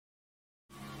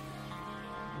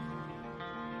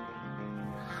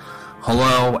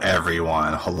Hello,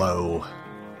 everyone. Hello,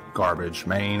 Garbage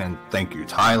Main, and thank you,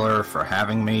 Tyler, for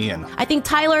having me. And I think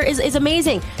Tyler is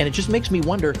amazing. And it just makes me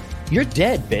wonder, you're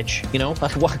dead, bitch. You know,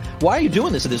 why are you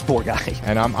doing this to this poor guy?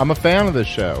 And I'm a fan of this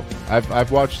show.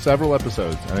 I've watched several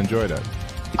episodes and enjoyed it.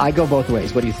 I go both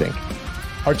ways. What do you think?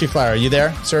 Archie Flyer, are you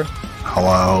there, sir?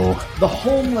 hello. The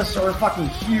homeless are a fucking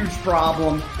huge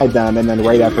problem. And then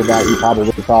right after that, he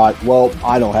probably thought, well,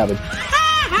 I don't have it.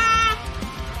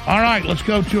 All right, let's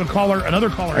go to another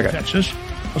caller in Texas.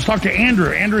 Let's talk to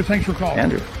Andrew. Andrew, thanks for calling.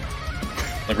 Andrew.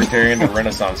 Libertarian to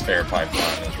Renaissance Fair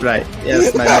pipeline. Right.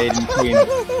 Yes, my maiden queen.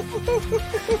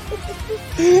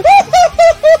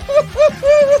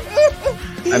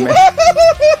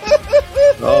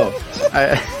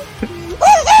 I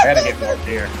had to get more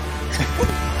beer.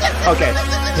 Okay.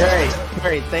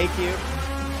 Great. Thank you.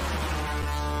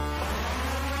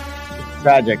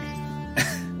 Tragic.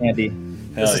 Andy.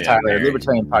 This is Tyler,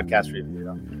 Libertarian Podcast Review.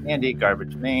 Andy,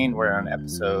 Garbage Main. We're on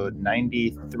episode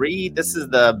 93. This is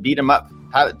the beat 'em up.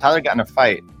 Tyler got in a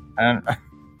fight.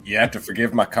 You have to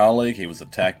forgive my colleague. He was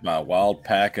attacked by a wild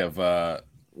pack of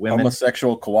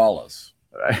homosexual koalas.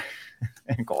 Right.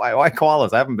 Why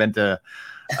koalas? I haven't been to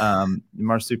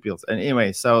marsupials. And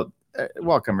anyway, so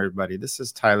welcome everybody. This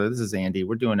is Tyler. This is Andy.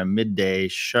 We're doing a midday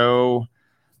show.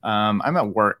 I'm at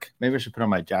work. Maybe I should put on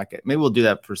my jacket. Maybe we'll do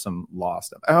that for some law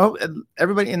stuff. I hope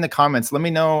everybody in the comments, let me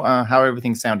know how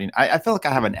everything's sounding. I feel like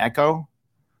I have an echo,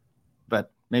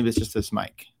 but maybe it's just this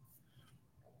mic.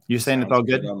 You're saying it's all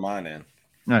good on mine end.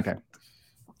 Okay,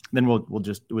 then we'll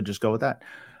just go with that.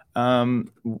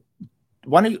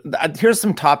 Why don't you, here's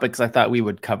some topics I thought we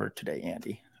would cover today,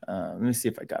 Andy. Let me see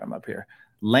if I got them up here.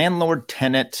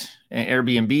 Landlord-tenant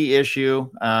Airbnb issue.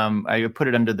 I put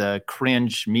it under the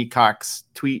cringe Mecox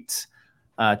tweets.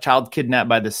 Child kidnapped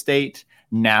by the state.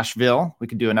 Nashville. We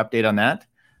could do an update on that.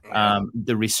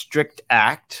 The Restrict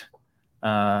Act.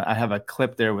 I have a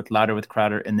clip there with Louder with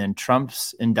Crowder, and then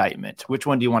Trump's indictment. Which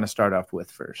one do you want to start off with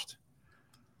first?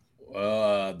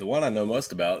 Well, the one I know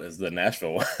most about is the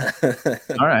Nashville one.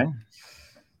 All right.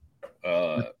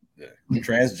 The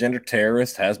transgender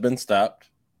terrorist has been stopped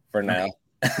for now.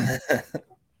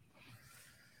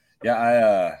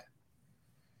 Yeah,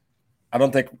 I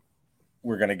don't think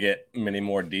we're gonna get many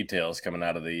more details coming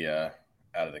out of the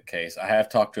case. I have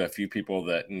talked to a few people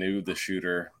that knew the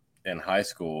shooter in high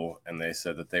school, and they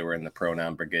said that they were in the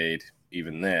pronoun brigade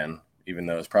even then, even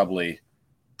though it's probably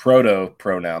proto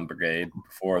pronoun brigade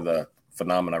before the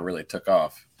phenomena really took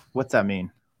off. What's that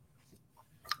mean?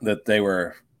 That they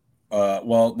were,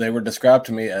 they were described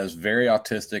to me as very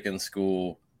autistic in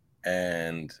school,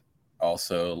 and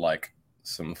also like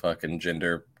some fucking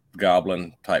gender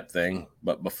goblin type thing,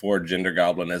 but before gender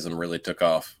goblinism really took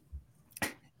off.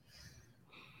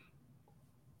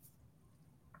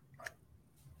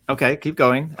 Okay, keep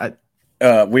going.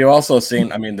 We've also seen,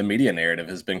 the media narrative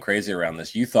has been crazy around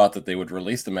this. You thought that they would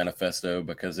release the manifesto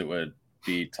because it would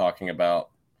be talking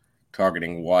about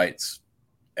targeting whites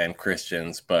and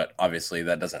Christians, but obviously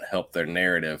that doesn't help their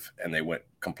narrative, and they went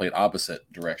complete opposite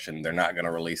direction. They're not going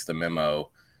to release the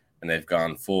memo, and they've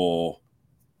gone full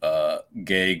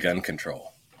gay gun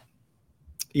control.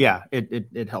 Yeah,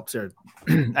 it helps there.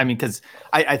 Because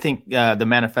I think the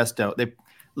manifesto,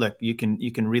 you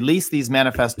can release these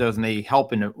manifestos, and they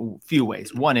help in a few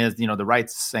ways. One is, the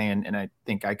right's saying, and I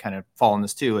think I kind of fall in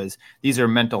this too, is these are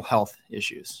mental health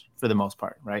issues for the most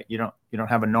part, right? You don't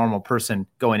have a normal person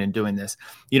going and doing this.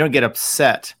 You don't get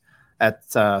upset at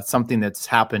something that's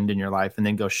happened in your life and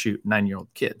then go shoot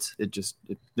 9-year-old kids.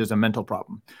 There's a mental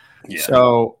problem. Yeah.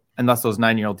 So unless those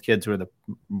 9-year-old kids were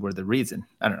the reason,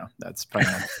 I don't know. That's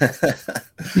probably not.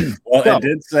 Well, it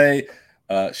did say.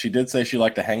 She did say she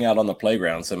liked to hang out on the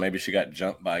playground, so maybe she got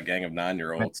jumped by a gang of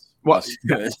 9-year-olds. Well,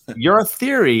 your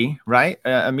theory, right,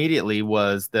 immediately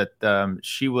was that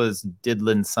she was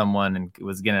diddling someone and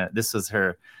this was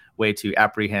her way to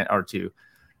apprehend or to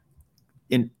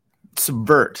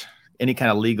subvert any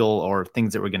kind of legal or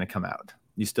things that were going to come out.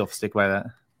 You still stick by that?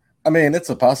 It's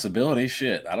a possibility.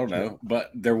 Shit, I don't know.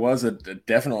 But there was a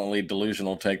definitely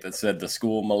delusional take that said the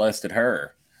school molested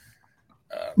her.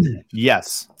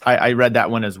 Yes, I read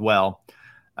that one as well,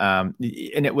 and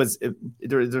it was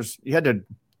you had to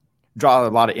draw a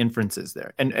lot of inferences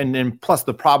there, and then plus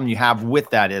the problem you have with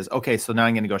that is, okay, so now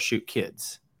I'm going to go shoot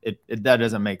kids. That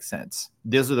doesn't make sense.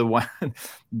 Those are the one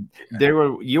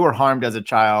you were harmed as a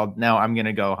child. Now I'm going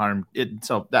to go harm it.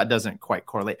 So that doesn't quite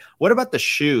correlate. What about the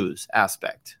shoes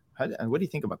aspect? What do you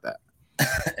think about that?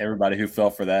 Everybody who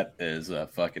fell for that is a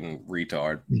fucking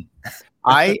retard.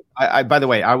 I by the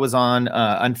way, I was on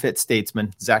Unfit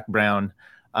Statesman, Zach Brown,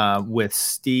 with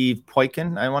Steve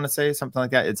Poikin, I want to say, something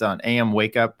like that. It's on AM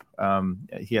Wake Up.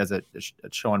 He has a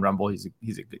show on Rumble. He's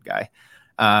a good guy.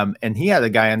 And he had a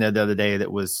guy on there the other day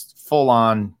that was full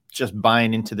on just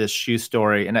buying into this shoe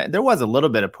story. And there was a little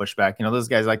bit of pushback. You know, those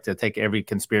guys like to take every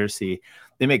conspiracy.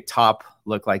 They make Top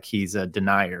look like he's a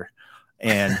denier.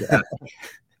 And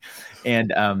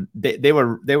they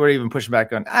were even pushing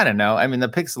back on, I don't know. I mean, the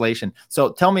pixelation.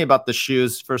 So tell me about the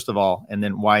shoes, first of all, and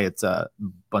then why it's a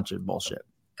bunch of bullshit.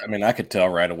 I mean, I could tell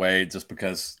right away just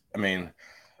because, I mean,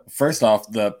 first off,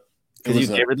 you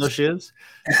gave her those shoes?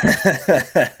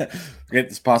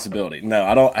 It's a possibility.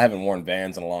 No, I haven't worn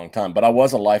Vans in a long time, but I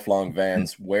was a lifelong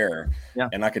Vans wearer. Yeah.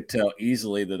 And I could tell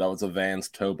easily that I was a Vans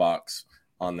toe box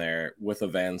on there with a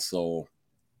Vans sole.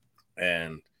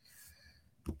 And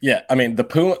yeah, I mean, the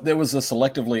Puma, there was a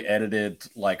selectively edited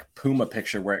like Puma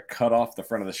picture where it cut off the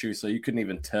front of the shoe. So you couldn't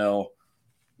even tell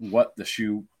what the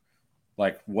shoe,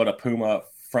 like what a Puma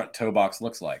front toe box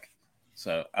looks like.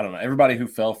 So I don't know. Everybody who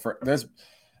fell for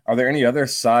are there any other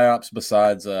psyops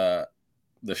besides the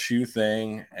shoe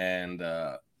thing and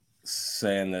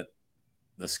saying that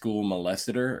the school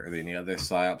molested her? Are there any other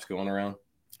psyops going around?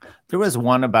 There was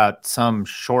one about some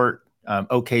short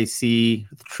OKC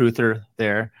truther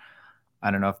there. I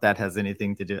don't know if that has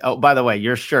anything to do. Oh, by the way,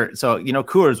 your shirt. So, you know,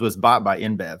 Coors was bought by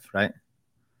InBev, right?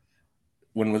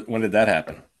 When did that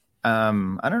happen?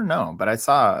 I don't know, but I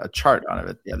saw a chart on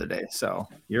it the other day. So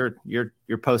you're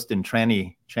posting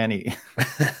tranny.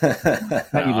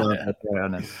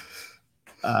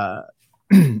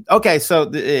 Okay,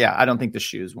 so I don't think the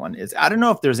shoes one is. I don't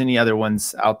know if there's any other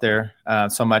ones out there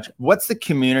so much. What's the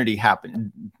community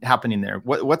happening there?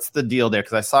 What's the deal there?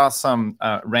 Because I saw some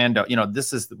rando. You know,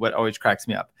 this is what always cracks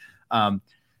me up.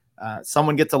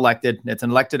 Someone gets elected. It's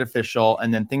an elected official,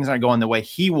 and then things aren't going the way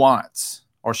he wants.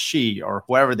 Or she, or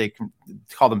whoever they can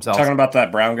call themselves. Talking about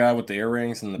that brown guy with the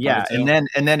earrings and the ponytail.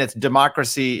 and then it's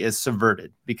democracy is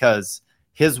subverted because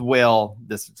his will,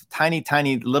 this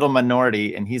tiny little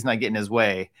minority, and he's not getting his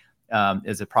way,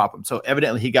 is a problem. So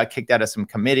evidently he got kicked out of some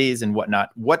committees and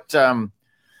whatnot. What's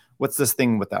this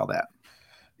thing with all that?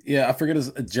 Yeah, I forget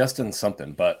his Justin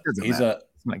something, but he's a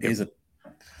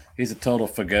total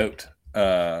fagote.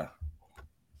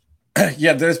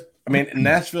 Yeah,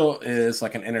 Nashville is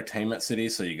like an entertainment city,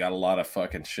 so you got a lot of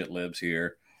fucking shit libs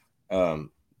here. But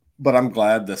I'm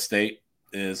glad the state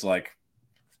is like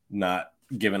not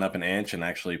giving up an inch and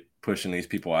actually pushing these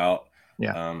people out.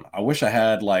 Yeah. I wish I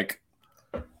had like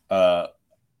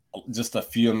just a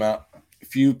few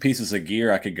pieces of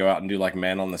gear I could go out and do like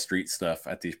man on the street stuff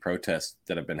at these protests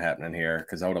that have been happening here,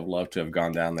 because I would have loved to have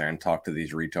gone down there and talked to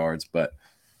these retards. But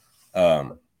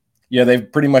yeah,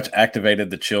 they've pretty much activated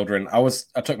the children. I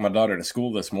took my daughter to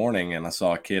school this morning, and I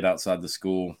saw a kid outside the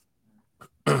school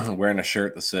wearing a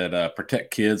shirt that said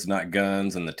 "Protect kids, not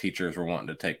guns," and the teachers were wanting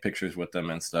to take pictures with them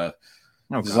and stuff.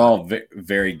 It was all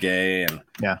very gay, and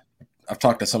yeah, I've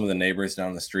talked to some of the neighbors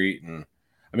down the street, and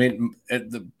I mean,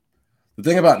 the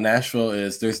thing about Nashville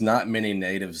is there's not many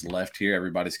natives left here.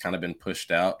 Everybody's kind of been pushed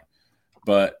out,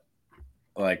 but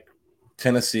like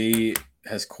Tennessee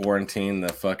has quarantined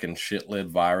the fucking shitlid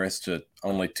virus to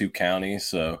only 2 counties.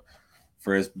 So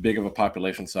for as big of a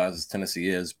population size as Tennessee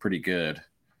is, pretty good.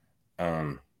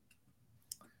 But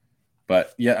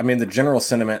yeah, I mean, the general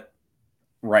sentiment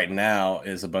right now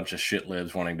is a bunch of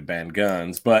shitlibs wanting to ban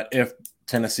guns. But if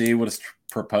Tennessee would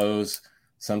propose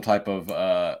some type of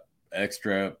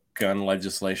extra gun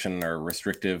legislation or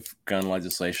restrictive gun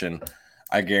legislation,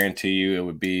 I guarantee you it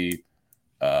would be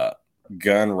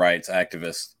gun rights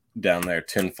activists down there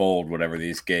tenfold whatever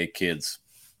these gay kids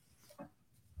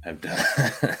have done.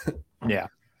 Yeah.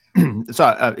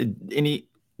 So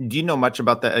do you know much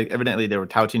about that? Evidently they were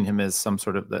touting him as some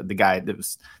sort of the guy that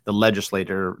was the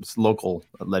local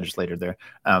legislator there.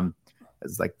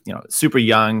 It's like, you know, super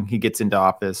young, he gets into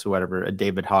office or whatever, a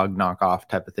David Hogg knockoff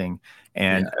type of thing.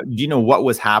 And do you know what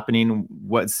was happening?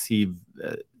 Was he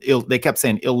they kept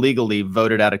saying illegally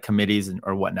voted out of committees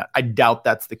or whatnot? I doubt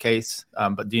that's the case.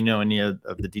 But do you know any of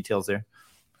the details there?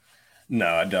 No,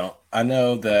 I don't. I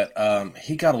know that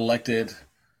he got elected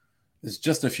it's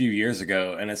just a few years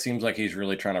ago, and it seems like he's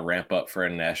really trying to ramp up for a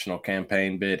national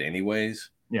campaign bid anyways.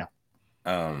 Yeah.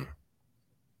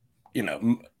 You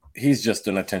know, he's just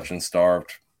an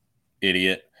attention-starved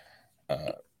idiot.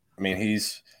 I mean,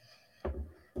 he's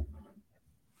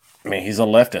a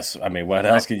leftist. I mean, what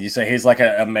else could you say? He's like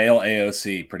a male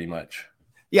AOC, pretty much.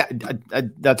 Yeah,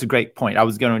 that's a great point. I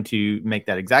was going to make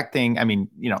that exact thing. I mean,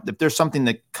 you know, if there's something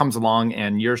that comes along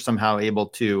and you're somehow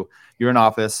you're in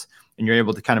office and you're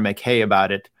able to kind of make hay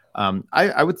about it, I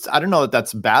don't know that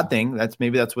that's a bad thing. That's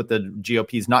what the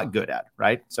GOP is not good at,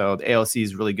 right? So the AOC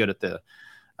is really good at the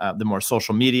the more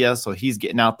social media. So he's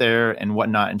getting out there and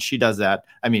whatnot, and she does that.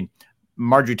 I mean,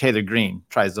 Marjorie Taylor Greene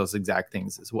tries those exact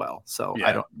things as well. So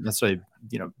I don't necessarily,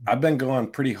 I've been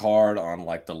going pretty hard on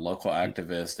like the local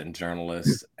activists and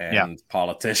journalists and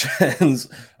politicians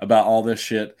about all this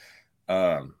shit.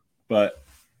 But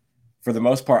for the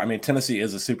most part, I mean, Tennessee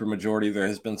is a super majority. There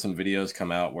has been some videos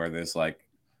come out where there's like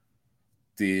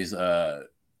these, the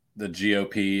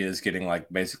GOP is getting like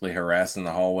basically harassed in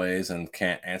the hallways and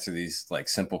can't answer these like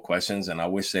simple questions. And I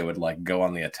wish they would like go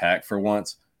on the attack for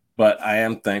once. But I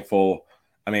am thankful.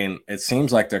 I mean, it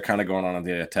seems like they're kind of going on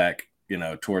the attack,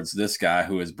 towards this guy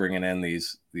who is bringing in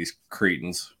these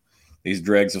cretins, these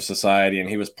dregs of society. And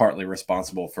he was partly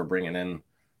responsible for bringing in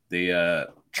the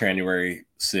January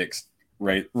 6th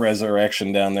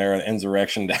resurrection down there,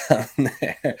 insurrection down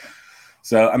there.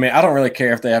 So, I mean, I don't really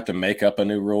care if they have to make up a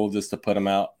new rule just to put him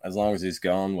out. As long as he's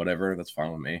gone, whatever, that's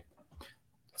fine with me.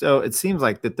 So it seems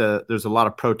like that there's a lot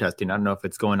of protesting. I don't know if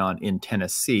it's going on in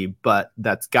Tennessee, but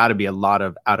that's got to be a lot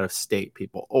of out-of-state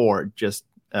people or just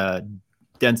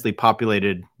densely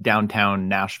populated downtown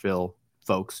Nashville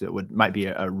folks. It might be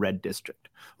a red district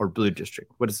or blue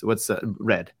district. What's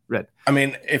red? Red. I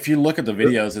mean, if you look at the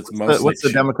videos, it's mostly what's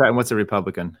the Democrat and what's the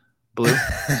Republican? Blue.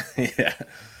 Yeah.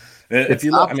 If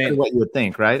you look, I mean, what you would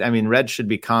think, right? I mean, red should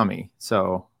be commie.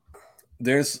 So.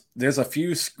 There's a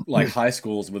few like high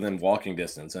schools within walking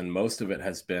distance, and most of it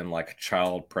has been like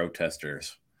child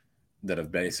protesters that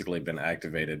have basically been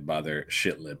activated by their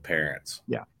shit-lib parents.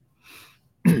 Yeah.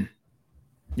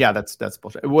 Yeah, that's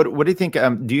bullshit. What do you think?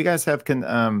 Do you guys have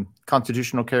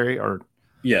constitutional carry or?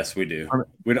 Yes, we do.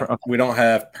 We don't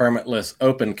have permitless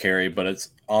open carry, but it's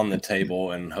on the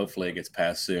table, and hopefully it gets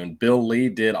passed soon. Bill Lee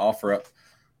did offer up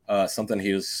something.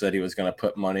 He said he was going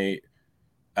to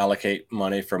allocate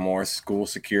money for more school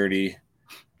security,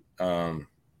 and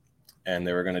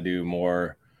they were going to do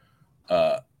more,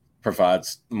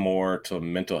 provides more to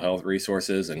mental health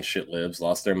resources, and shit libs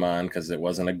lost their mind because it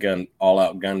wasn't a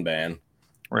all-out gun ban,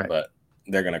 right? But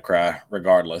they're going to cry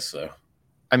regardless. So,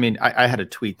 I mean, I had a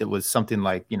tweet that was something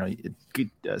like,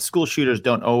 school shooters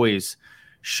don't always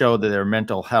show that their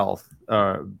mental health,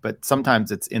 but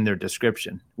sometimes it's in their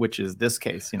description, which is this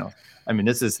case. I mean,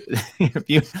 this is if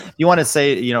you want to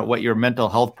say what your mental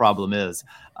health problem is,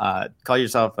 call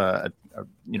yourself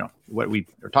what we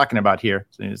are talking about here.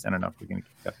 So I don't know if we can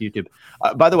get YouTube.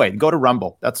 By the way, go to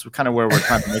Rumble. That's kind of where we're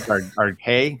trying to make our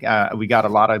hay. We got a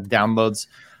lot of downloads,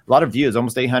 a lot of views,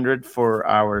 almost 800 for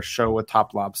our show with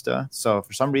Top Lobster. So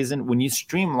for some reason, when you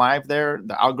stream live there,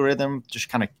 the algorithm just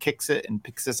kind of kicks it and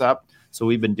picks us up. So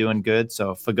we've been doing good.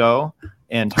 So Fago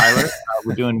and Tyler,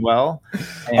 we're doing well.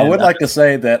 And, I would like to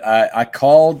say that I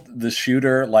called the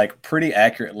shooter like pretty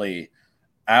accurately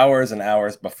hours and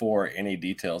hours before any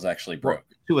details actually broke.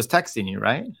 Who was texting you,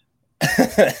 right?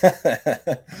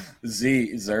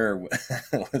 Zer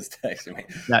was texting me.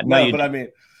 But I mean,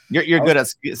 you're good at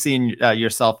seeing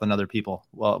yourself and other people.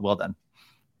 Well done.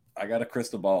 I got a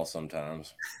crystal ball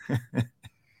sometimes.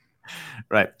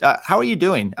 Right. How are you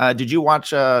doing? Did you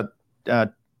watch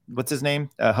what's his name?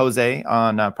 Jose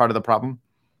on Part of the Problem?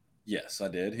 Yes, I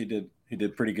did. He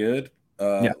did pretty good.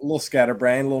 A little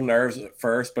scatterbrained, a little nerves at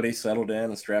first, but he settled in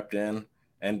and strapped in.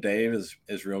 And Dave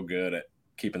is real good at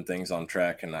keeping things on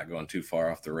track and not going too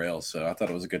far off the rails. So I thought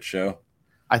it was a good show.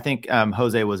 I think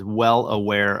Jose was well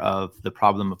aware of the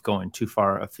problem of going too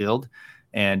far afield.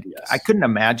 And yes. I couldn't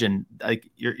imagine,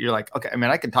 like, you're like, okay, I mean,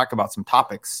 I can talk about some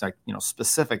topics, like,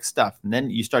 specific stuff. And then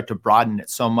you start to broaden it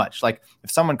so much. Like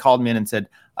if someone called me in and said,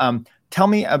 tell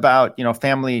me about,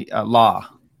 family law.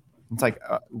 It's like,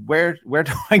 where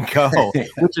do I go?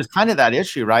 Which is kind of that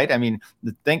issue, right? I mean,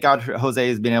 thank God Jose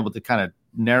has been able to kind of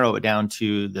narrow it down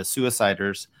to the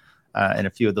suiciders and a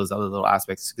few of those other little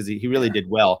aspects, because he really did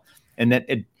well. And that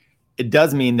it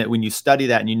does mean that when you study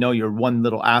that and you're one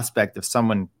little aspect of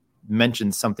someone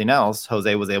mentioned something else,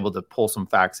 Jose was able to pull some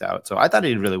facts out. So I thought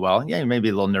he did really well. Yeah, he may be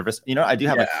a little nervous. I do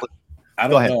have a clip. I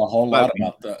don't know a whole lot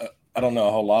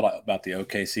about the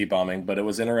OKC bombing, but it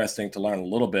was interesting to learn a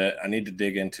little bit. I need to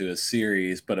dig into a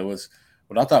series, but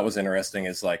what I thought was interesting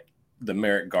is like the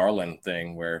Merrick Garland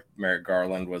thing, where Merrick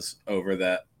Garland was over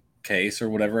that case or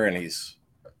whatever, and he's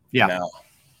now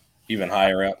even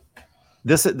higher up.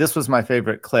 This was my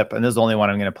favorite clip, and this is the only one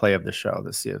I'm going to play of the show.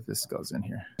 Let's see if this goes in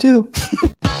here. Two.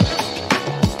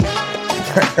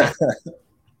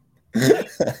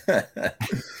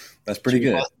 That's pretty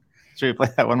good. Should we play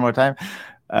that one more time?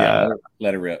 Yeah,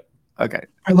 let it rip. Okay.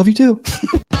 I love you too.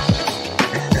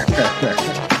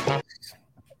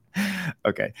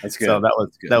 Okay. That's good. So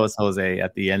that was Jose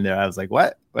at the end there. I was like,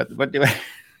 what do I?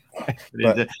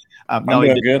 I'm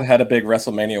doing good. Had a big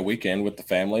WrestleMania weekend with the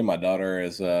family. My daughter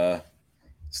is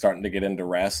starting to get into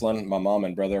wrestling. My mom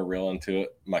and brother are real into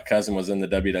it. My cousin was in the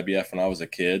WWF when I was a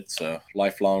kid, so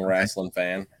lifelong wrestling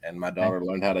fan. And my daughter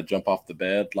learned how to jump off the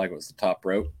bed like it was the top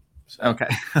rope. So. Okay.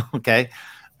 Okay.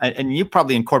 And you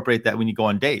probably incorporate that when you go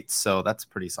on dates. So that's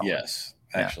pretty solid. Yes,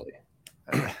 actually.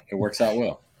 It works out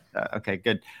well. Okay,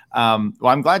 good. Well,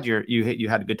 I'm glad you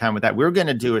had a good time with that. We were going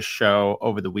to do a show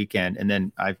over the weekend, and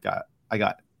then I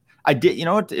did. You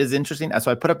know what is interesting?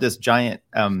 So I put up this giant.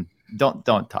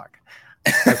 Don't talk.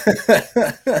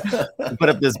 I put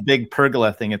up this big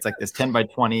pergola thing. It's like this 10 by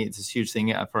 20. It's this huge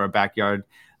thing for our backyard.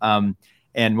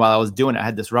 And while I was doing it, I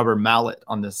had this rubber mallet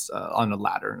on the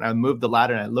ladder, and I moved the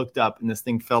ladder and I looked up, and this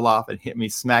thing fell off and hit me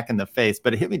smack in the face,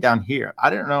 but it hit me down here. I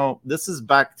don't know. This is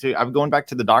I'm going back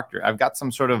to the doctor. I've got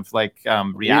some sort of like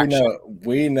reaction.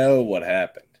 We know what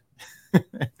happened.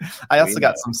 I also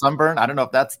got some sunburn. I don't know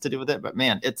if that's to do with it, but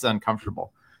man, it's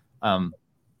uncomfortable.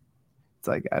 It's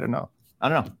like, I don't know.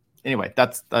 Anyway,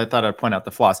 I thought I'd point out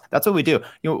the flaws. That's what we do.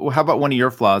 How about one of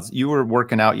your flaws? You were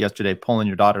working out yesterday, pulling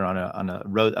your daughter on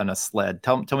a sled.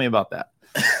 Tell me about that.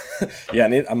 Yeah,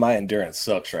 my endurance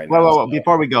sucks right now. Well,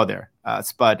 before we go there,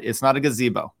 Spud, it's not a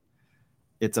gazebo.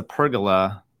 It's a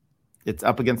pergola. It's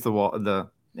up against the wall.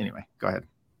 Anyway, go ahead.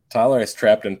 Tyler is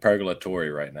trapped in purgatory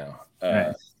right now.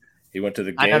 Right. He went to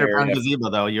the gay area. 900-pound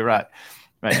gazebo, though. You're right.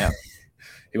 Right now.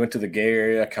 He went to the gay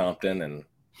area, Compton, and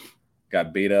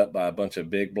got beat up by a bunch of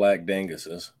big black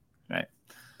dinguses. Right.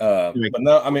 But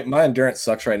no, I mean, my endurance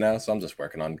sucks right now, so I'm just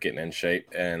working on getting in shape,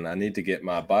 and I need to get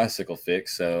my bicycle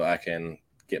fixed so I can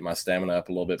get my stamina up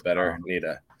a little bit better.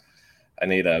 I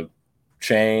need a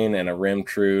chain and a rim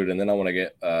trude, and then I want to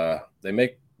get they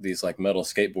make these like metal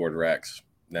skateboard racks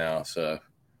now, so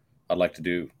I'd like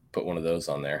to put one of those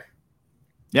on there.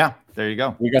 Yeah, there you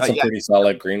go. We got some pretty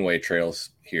solid greenway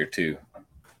trails here too.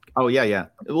 Oh, yeah.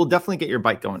 It will definitely get your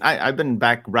bike going. I've been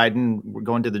back riding. We're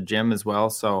going to the gym as well.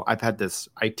 So I've had this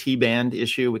IT band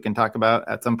issue we can talk about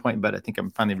at some point, but I think I'm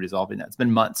finally resolving that. It's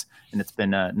been months, and it's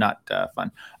been not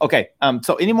fun. Okay,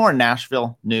 so any more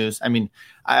Nashville news? I mean,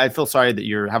 I feel sorry that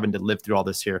you're having to live through all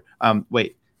this here.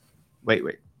 Wait.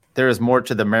 There is more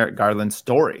to the Merrick Garland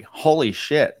story. Holy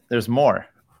shit, there's more.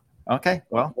 Okay,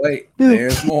 well. Wait,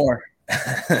 there's more.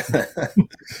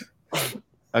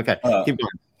 Okay, keep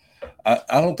going.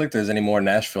 I don't think there's any more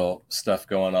Nashville stuff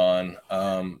going on.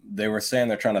 They were saying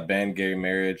they're trying to ban gay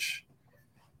marriage.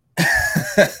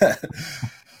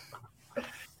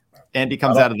 Andy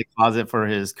comes out of the closet for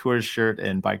his Coors shirt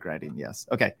and bike riding. Yes.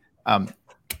 Okay.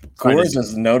 Coors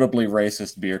is a notably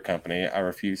racist beer company. I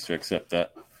refuse to accept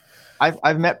that.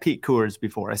 I've met Pete Coors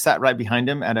before. I sat right behind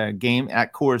him at a game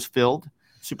at Coors Field.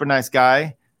 Super nice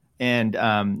guy. And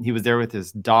he was there with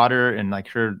his daughter and like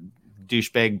her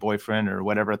douchebag boyfriend or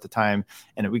whatever at the time,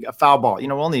 and we got a foul ball.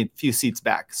 We're only a few seats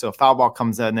back, so a foul ball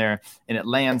comes in there and it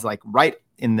lands like right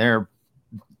in their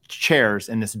chairs.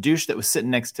 And this douche that was sitting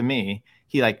next to me,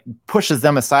 he like pushes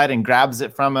them aside and grabs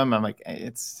it from him. I'm like,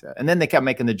 it's. And then they kept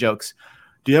making the jokes.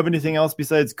 Do you have anything else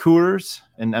besides Coors?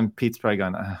 And Pete's probably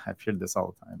going, I've heard this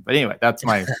all the time. But anyway, that's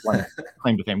my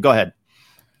claim to fame. Go ahead.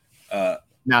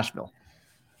 Nashville.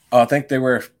 I think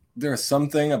there's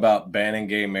something about banning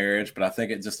gay marriage, but I think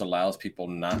it just allows people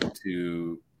not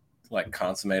to like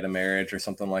consummate a marriage or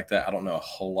something like that. I don't know a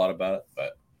whole lot about it,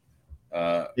 but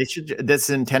they should. That's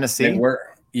in Tennessee. They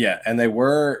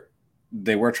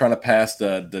were trying to pass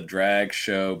the drag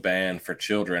show ban for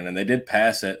children, and they did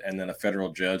pass it, and then a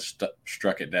federal judge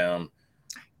struck it down.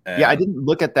 Yeah, I didn't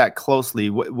look at that closely.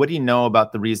 What do you know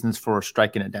about the reasons for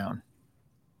striking it down?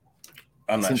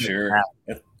 I'm not sure.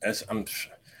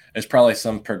 It's probably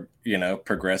some,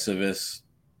 progressivist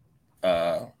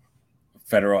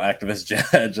federal activist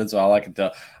judge. That's all I can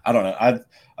tell. I don't know. I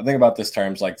think about this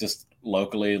terms like just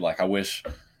locally. Like I wish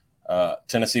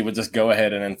Tennessee would just go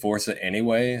ahead and enforce it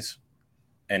anyways,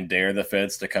 and dare the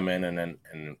feds to come in and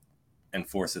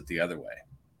enforce it the other way.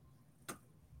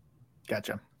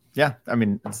 Gotcha. Yeah, I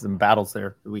mean, there's some battles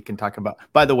there that we can talk about.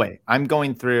 By the way, I'm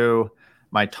going through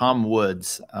my Tom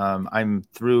Woods. I'm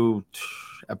through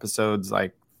episodes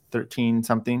like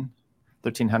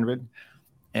 1300,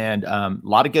 and a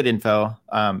lot of good info,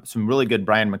 some really good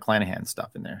Brian McClanahan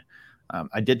stuff in there.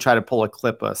 I did try to pull a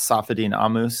clip of Safedin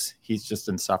Ammous. He's just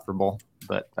insufferable,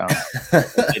 but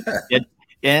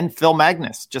and Phil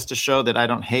Magnus, just to show that I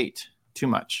don't hate too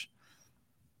much.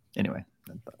 Anyway.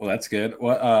 Well, that's good.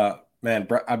 Well, man,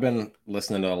 I've been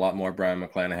listening to a lot more Brian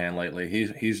McClanahan lately.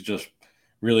 He's just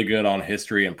really good on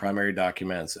history and primary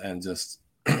documents and just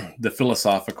the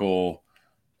philosophical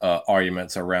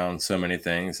arguments around so many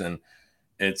things. And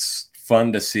it's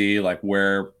fun to see like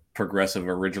where progressive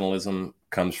originalism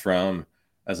comes from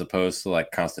as opposed to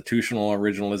like constitutional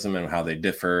originalism and how they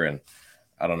differ. And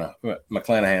I don't know.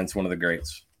 McClanahan's one of the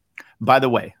greats. By the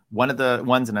way, one of the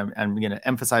ones, and I'm going to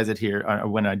emphasize it here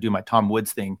when I do my Tom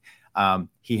Woods thing,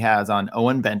 he has on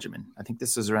Owen Benjamin. I think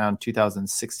this is around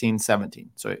 2016, 17.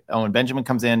 So Owen Benjamin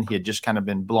comes in. He had just kind of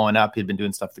been blowing up. He'd been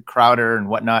doing stuff with Crowder and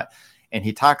whatnot. And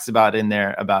he talks about in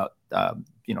there about,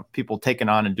 people taking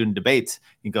on and doing debates.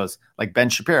 He goes, like Ben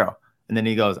Shapiro. And then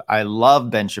he goes, I love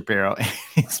Ben Shapiro. And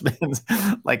he spends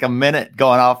like a minute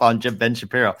going off on Ben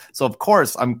Shapiro. So, of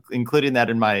course, I'm including that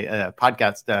in my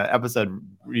podcast episode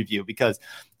review because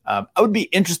I would be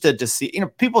interested to see,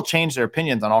 people change their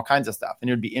opinions on all kinds of stuff. And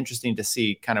it would be interesting to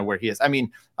see kind of where he is. I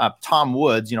mean, Tom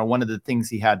Woods, one of the things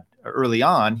he had early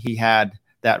on, he had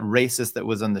that racist that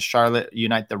was on the Charlotte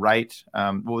Unite the Right.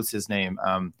 What was his name?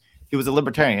 He was a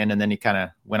libertarian, and then he kind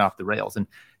of went off the rails. And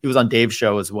he was on Dave's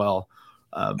show as well.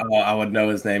 I would know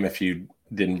his name if you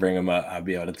didn't bring him up. I'd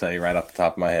be able to tell you right off the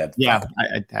top of my head. Yeah,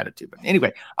 I had it too. But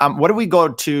anyway, what do we go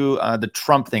to the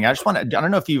Trump thing? I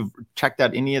don't know if you've checked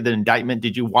out any of the indictment.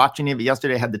 Did you watch any of it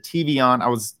yesterday? I had the TV on. I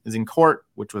was in court,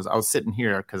 I was sitting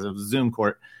here because it was Zoom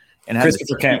court. And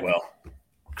Christopher Cantwell.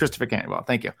 Christopher Cantwell.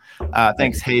 Thank you.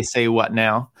 Thanks. Hey, say what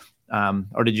now?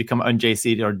 Or did you come on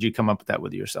JC, or did you come up with that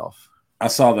with yourself? I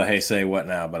saw the hey, say what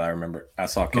now, but I remember I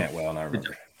saw Cantwell and I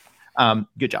remember.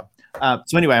 Good job.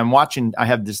 So anyway, I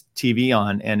have this TV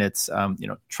on, and it's,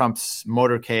 Trump's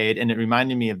motorcade, and it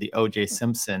reminded me of the O.J.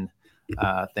 Simpson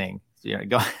thing. So,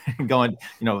 going,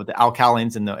 with the Al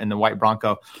Cowlings and the white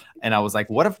Bronco. And I was like,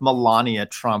 what if Melania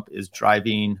Trump is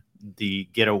driving the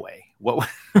getaway? What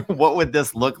would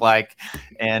this look like?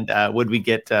 And would we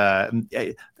get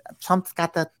Trump's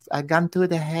got a gun to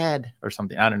the head or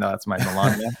something? I don't know. That's my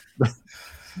Melania.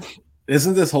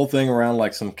 Isn't this whole thing around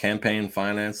like some campaign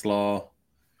finance law?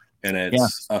 And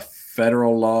it's a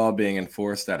federal law being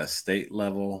enforced at a state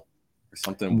level or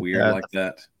something weird like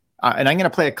that. And I'm going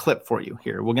to play a clip for you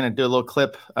here. We're going to do a little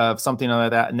clip of something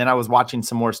like that. And then I was watching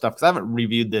some more stuff because I haven't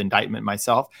reviewed the indictment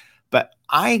myself. But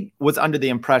I was under the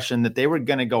impression that they were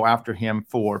going to go after him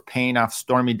for paying off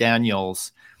Stormy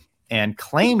Daniels and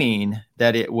claiming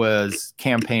that it was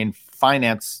campaign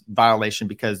finance violation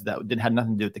because that had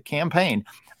nothing to do with the campaign.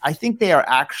 I think they are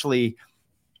actually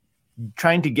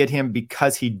trying to get him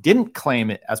because he didn't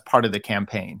claim it as part of the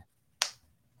campaign.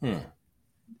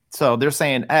 So they're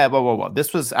saying, whoa.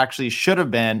 This was actually should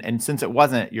have been. And since it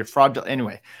wasn't, you're fraudulent.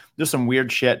 Anyway, there's some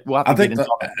weird shit. I think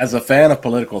as a fan of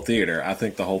political theater, I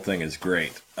think the whole thing is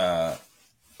great.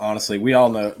 Honestly, we all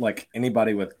know, like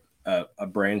anybody with a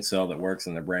brain cell that works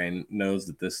in their brain knows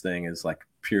that this thing is like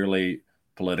purely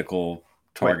political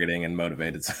targeting and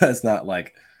motivated. So it's not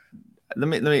like, Let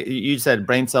me. You said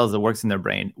brain cells that works in their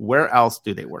brain. Where else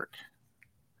do they work?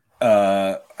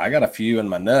 I got a few in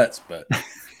my nuts, but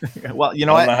well, I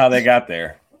don't know how they got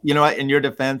there. You know what? In your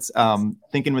defense,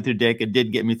 thinking with your dick, it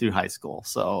did get me through high school.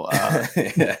 So,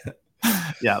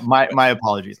 my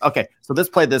apologies. Okay, so let's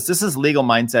play this. This is Legal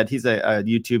Mindset. He's a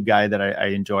YouTube guy that I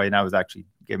enjoy, and I was actually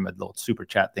gave him a little super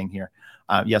chat thing here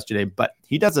yesterday. But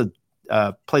he does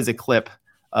plays a clip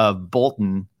of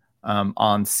Bolton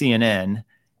on CNN.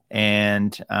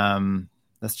 And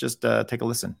let's just take a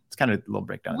listen. It's kind of a little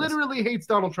breakdown. Literally hates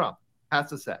Donald Trump, has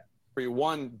to say. For you,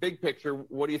 one big picture,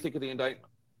 what do you think of the indictment?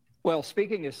 Well,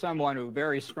 speaking as someone who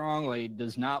very strongly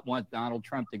does not want Donald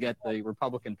Trump to get the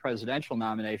Republican presidential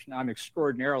nomination, I'm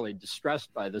extraordinarily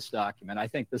distressed by this document. I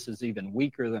think this is even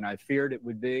weaker than I feared it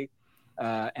would be.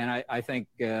 And I think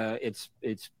it's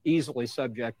easily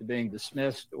subject to being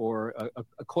dismissed or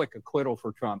a quick acquittal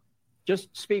for Trump.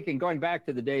 Just speaking, going back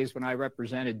to the days when I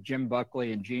represented Jim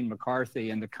Buckley and Gene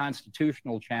McCarthy and the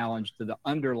constitutional challenge to the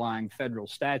underlying federal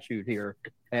statute here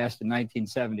passed in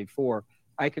 1974,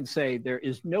 I can say there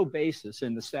is no basis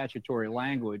in the statutory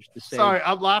language to say. Sorry,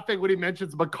 I'm laughing when he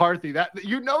mentions McCarthy. That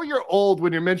you're old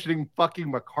when you're mentioning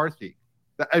fucking McCarthy.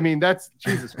 I mean, that's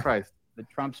Jesus Christ. That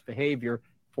Trump's behavior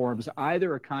forms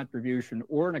either a contribution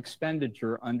or an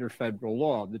expenditure under federal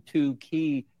law, the two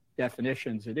key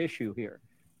definitions at issue here.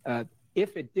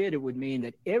 If it did, it would mean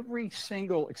that every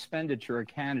single expenditure a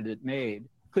candidate made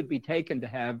could be taken to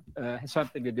have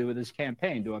something to do with his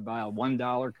campaign. Do I buy a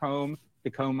 $1 comb to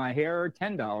comb my hair or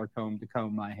 $10 comb to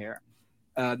comb my hair?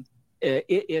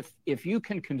 If you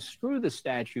can construe the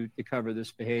statute to cover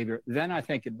this behavior, then I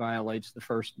think it violates the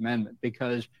First Amendment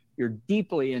because you're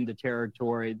deeply into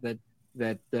territory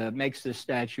that makes this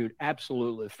statute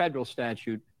absolutely, federal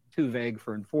statute, too vague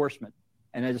for enforcement.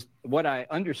 And as what I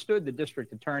understood the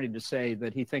district attorney to say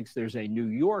that he thinks there's a New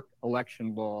York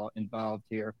election law involved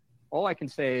here, all I can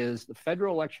say is the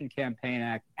Federal Election Campaign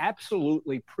Act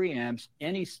absolutely preempts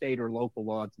any state or local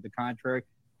law to the contrary.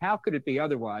 How could it be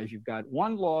otherwise? You've got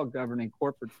one law governing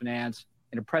corporate finance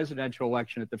in a presidential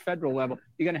election at the federal level.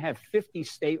 You're going to have 50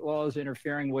 state laws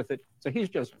interfering with it. So he's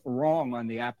just wrong on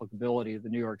the applicability of the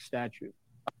New York statute.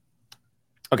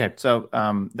 Okay, so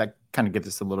that kind of gives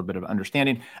us a little bit of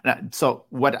understanding. So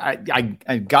what I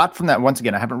got from that, once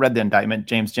again, I haven't read the indictment.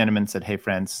 James Gentleman said, "Hey,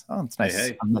 friends." Oh, it's nice.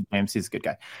 Hey. I'm not James. He's a good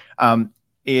guy.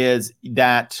 Is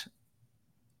that,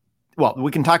 well, we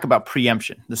can talk about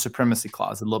preemption, the supremacy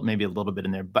clause, maybe a little bit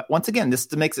in there. But once again, this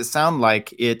makes it sound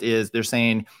like they're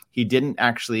saying he didn't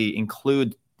actually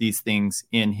include these things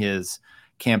in his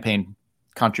campaign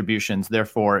contributions,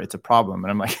 therefore it's a problem.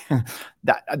 And I'm like,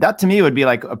 that to me would be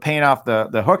like paying off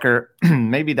the hooker.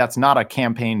 Maybe that's not a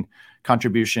campaign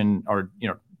contribution, or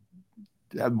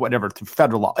whatever, to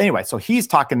federal law. Anyway, so he's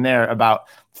talking there about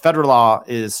federal law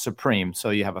is supreme.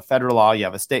 So you have a federal law, you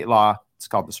have a state law. It's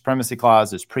called the supremacy clause.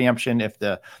 There's preemption if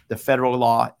the federal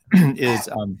law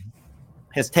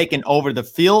has taken over the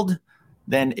field,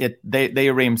 then they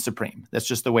reign supreme. That's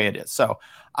just the way it is. So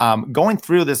going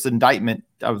through this indictment,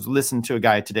 I was listening to a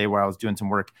guy today where I was doing some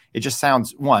work. It just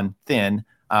sounds, one, thin.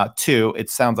 Two, it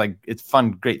sounds like it's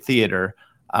fun, great theater.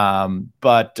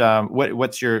 But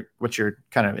what's your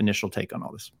kind of initial take on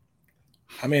all this?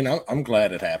 I mean, I'm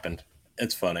glad it happened.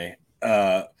 It's funny.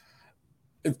 To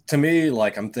me,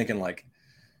 like, I'm thinking, like,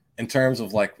 in terms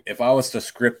of, like, if I was to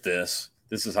script this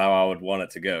is how I would want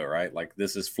it to go, right? Like,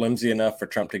 this is flimsy enough for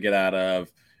Trump to get out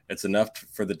of. It's enough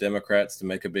for the Democrats to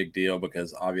make a big deal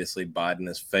because obviously Biden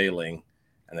is failing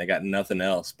and they got nothing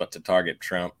else but to target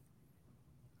Trump.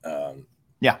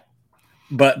 Yeah.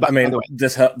 But I mean,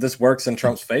 this works in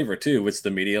Trump's favor too, which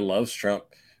the media loves Trump.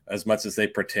 As much as they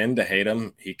pretend to hate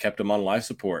him, he kept him on life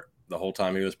support the whole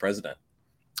time he was president.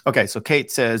 Okay, so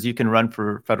Kate says you can run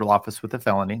for federal office with a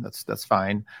felony. That's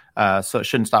fine. So it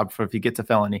shouldn't stop if you get to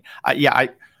felony.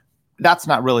 That's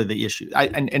not really the issue.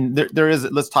 And there is.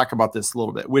 Let's talk about this a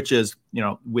little bit, which is,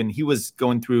 when he was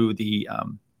going through the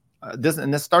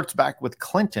this starts back with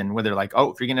Clinton, where they're like,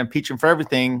 oh, if you're going to impeach him for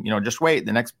everything, just wait.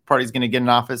 The next party's going to get in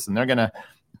office and they're going to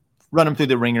run him through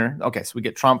the ringer. Okay, so we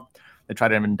get Trump. They try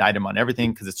to indict him on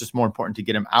everything because it's just more important to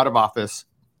get him out of office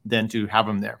than to have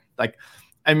him there. Like,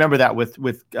 I remember that with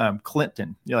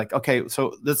Clinton. You're like, okay,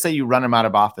 so let's say you run him out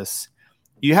of office.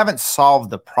 You haven't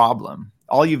solved the problem.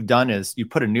 All you've done is you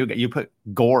put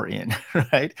Gore in,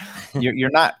 right? You're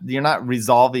not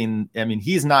resolving. I mean,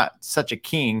 he's not such a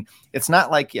king. It's not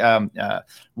like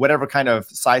whatever kind of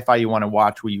sci-fi you want to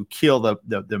watch where you kill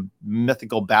the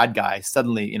mythical bad guy.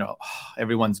 Suddenly,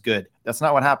 everyone's good. That's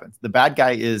not what happens. The bad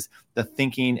guy is the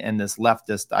thinking and this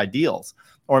leftist ideals,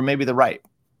 or maybe the right.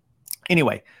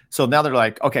 Anyway, so now they're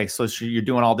like, okay, so you're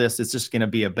doing all this. It's just going to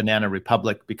be a banana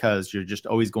republic because you're just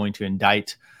always going to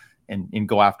indict and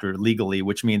go after legally,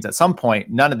 which means at some point,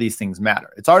 none of these things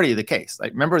matter. It's already the case.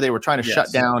 Like, remember, they were trying to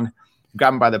shut down,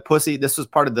 grab him by the pussy. This was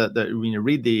part of when you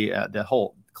read the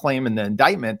whole claim in the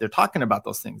indictment, they're talking about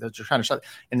those things. They're trying to shut.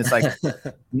 And it's like,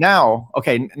 now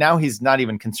he's not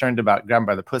even concerned about grabbing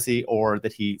by the pussy or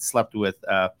that he slept with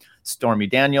Stormy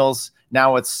Daniels.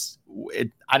 Now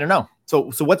I don't know.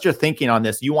 So what's your thinking on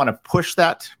this? You want to push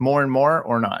that more and more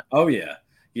or not? Oh, yeah.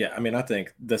 Yeah. I mean, I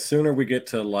think the sooner we get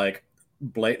to, like,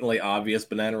 blatantly obvious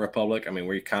banana republic, I mean,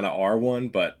 we kind of are one,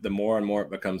 but the more and more it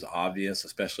becomes obvious,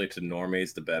 especially to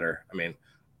normies, the better. I mean,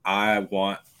 I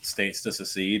want states to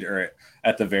secede, or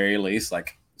at the very least,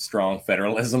 like, strong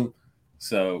federalism.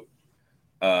 So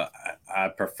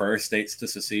I prefer states to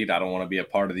secede. I don't want to be a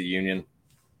part of the union.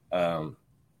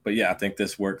 But yeah, I think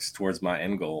this works towards my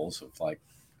end goals of, like,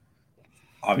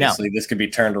 obviously this could be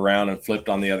turned around and flipped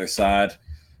on the other side,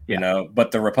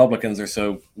 but the Republicans are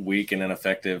so weak and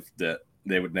ineffective that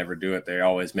they would never do it. They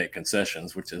always make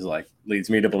concessions, which is, like,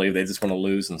 leads me to believe they just want to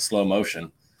lose in slow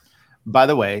motion. By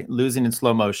the way, losing in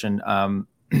slow motion.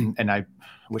 And I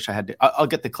wish I had to, I'll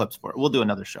get the clips for it. We'll do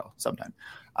another show sometime.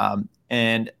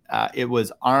 And it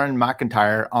was Aaron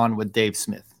McIntyre on with Dave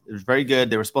Smith. It was very good.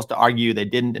 They were supposed to argue. They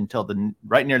didn't until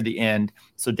right near the end.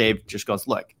 So Dave just goes,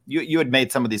 look, you had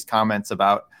made some of these comments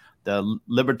about the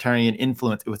libertarian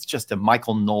influence. It was just a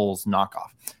Michael Knowles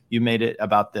knockoff. You made it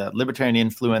about the libertarian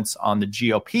influence on the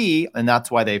GOP, and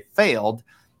that's why they failed.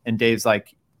 And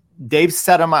Dave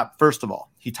set him up, first of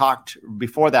all. He talked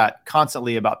before that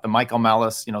constantly about the Michael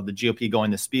Malice, the GOP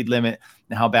going the speed limit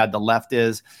and how bad the left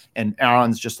is. And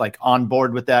Aaron's just like on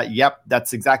board with that. Yep,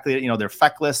 that's exactly it. They're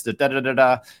feckless,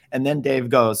 da. And then Dave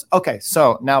goes, okay,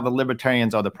 so now the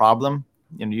libertarians are the problem.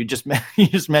 You just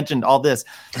mentioned all this.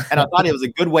 And I thought it was a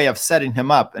good way of setting him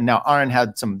up. And now Aaron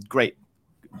had some great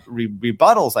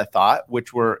rebuttals, I thought,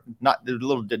 which were a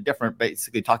little bit different,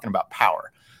 basically talking about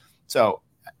power. So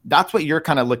that's what you're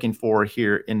kind of looking for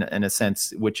here in a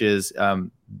sense, which is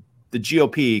the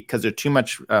GOP, because they're too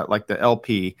much like the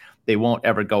LP, they won't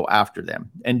ever go after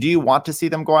them. And do you want to see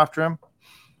them go after him?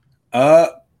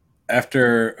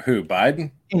 After who?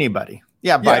 Biden? Anybody?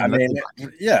 Yeah, Biden.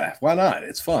 Yeah, why not?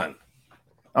 It's fun.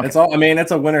 Okay. It's all. I mean,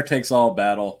 it's a winner takes all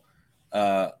battle.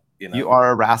 You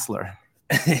are a wrestler.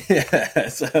 Yeah.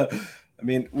 So, I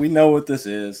mean, we know what this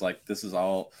is. Like, this is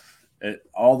all the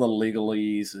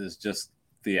legalese is just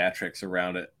theatrics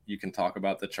around it. You can talk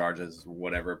about the charges,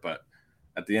 whatever, but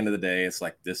at the end of the day, it's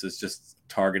like this is just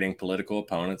targeting political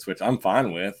opponents, which I'm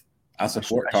fine with. I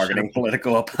support targeting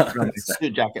political opponents.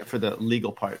 Suit jacket for the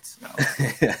legal parts. No.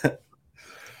 Yeah.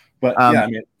 But yeah, I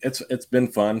mean, it's been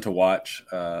fun to watch.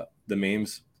 The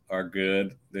memes are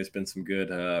good. There's been some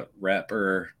good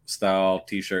rapper style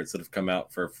T-shirts that have come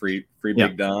out for free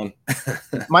Big Don.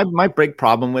 my big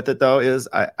problem with it though is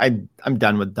I'm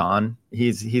done with Don.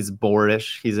 He's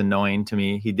boorish. He's annoying to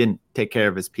me. He didn't take care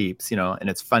of his peeps, and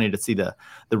it's funny to see the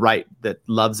right that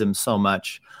loves him so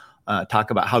much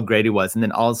talk about how great he was, and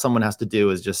then all someone has to do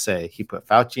is just say he put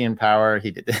Fauci in power.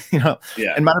 He did, Yeah.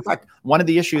 And matter of fact, one of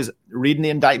the issues reading the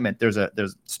indictment, there's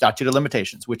statute of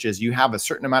limitations, which is you have a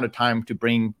certain amount of time to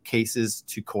bring cases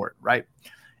to court, right?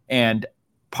 And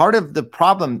part of the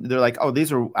problem, they're like, oh,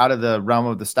 these are out of the realm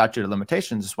of the statute of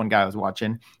limitations. This one guy I was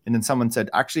watching, and then someone said,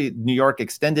 actually, New York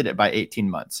extended it by 18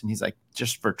 months, and he's like,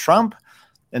 just for Trump?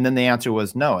 And then the answer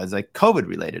was no, it's like COVID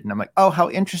related, and I'm like, oh, how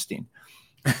interesting.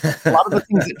 A lot of the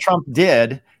things that Trump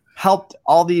did helped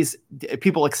all these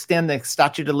people extend the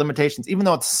statute of limitations, even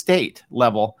though it's state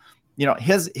level.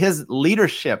 His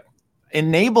leadership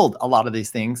enabled a lot of these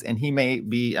things, and he may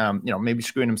be, maybe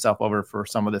screwing himself over for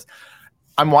some of this.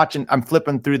 I'm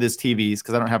flipping through this TVs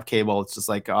because I don't have cable. It's just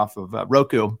like off of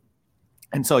Roku.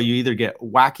 And so you either get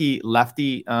wacky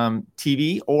lefty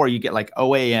TV or you get like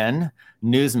OAN,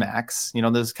 Newsmax.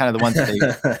 Those are kind of the ones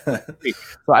that they.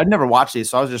 So I'd never watched these,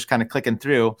 so I was just kind of clicking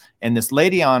through. And this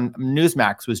lady on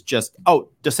Newsmax was just, oh,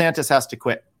 DeSantis has to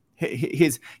quit.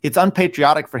 It's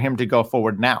unpatriotic for him to go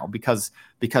forward now because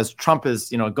Trump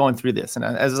is going through this. And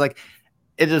I was like,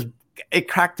 it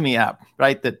cracked me up,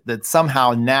 right? That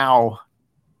somehow now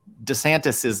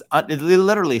DeSantis is it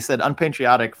literally said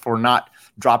unpatriotic for not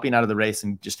dropping out of the race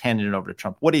and just handing it over to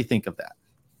Trump. What do you think of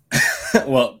that?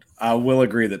 Well, I will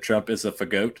agree that Trump is a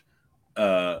fagote.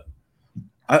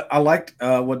 I liked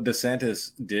what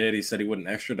DeSantis did. He said he wouldn't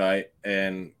extradite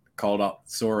and called out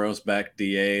Soros-backed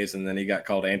DAs, and then he got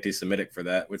called anti-Semitic for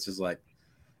that, which is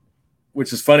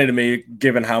funny to me,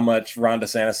 given how much Ron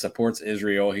DeSantis supports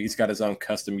Israel. He's got his own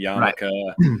custom yarmulke,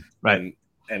 right.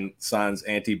 And signs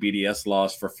anti-BDS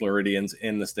laws for Floridians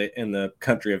in the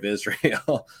country of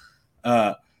Israel.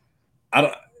 I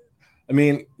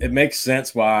mean, it makes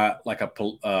sense why like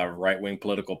a right-wing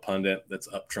political pundit that's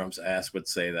up Trump's ass would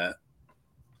say that.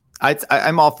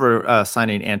 I'm all for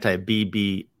signing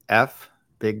anti-BBF,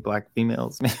 big black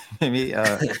females, maybe.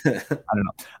 I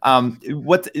don't know.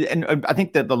 And I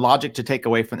think that the logic to take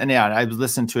away from, and yeah, I was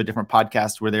listening to a different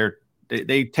podcast where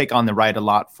they take on the right a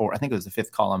lot for, I think it was the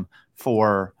Fifth Column,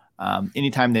 for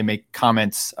anytime they make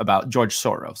comments about George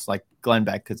Soros, like Glenn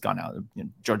Beck has gone out,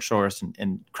 George Soros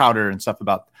and Crowder and stuff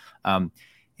about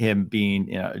him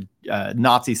being a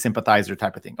Nazi sympathizer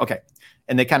type of thing. Okay.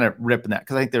 And they kind of rip in that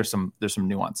because I think there's some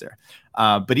nuance there.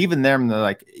 But even them, they're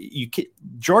like,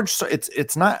 George,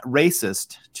 it's not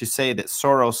racist to say that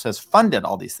Soros has funded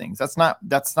all these things. That's not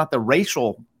the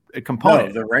racial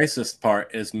component. No, the racist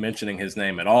part is mentioning his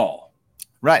name at all.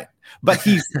 Right. But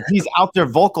he's out there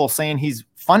vocal saying he's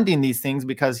funding these things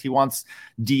because he wants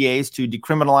DAs to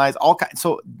decriminalize all kinds.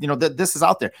 So, this is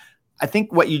out there. I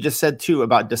think what you just said too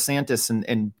about DeSantis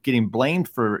and getting blamed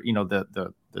for,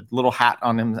 the little hat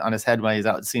on him, on his head when he's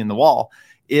out seeing the wall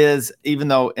is, even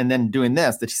though, and then doing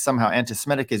this, that he's somehow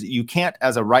anti-Semitic, is you can't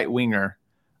as a right winger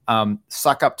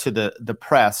suck up to the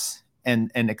press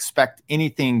and expect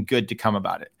anything good to come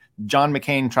about it. John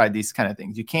McCain tried these kind of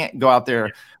things. You can't go out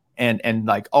there and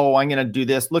like, oh, I'm going to do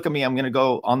this. Look at me. I'm going to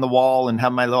go on the wall and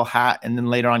have my little hat. And then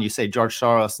later on you say George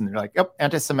Soros and they're like, yep,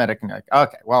 anti-Semitic. And you're like,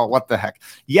 okay, well, what the heck?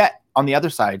 Yet on the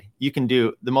other side, you can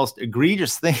do the most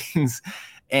egregious things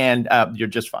and you're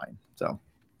just fine. So,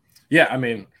 yeah, I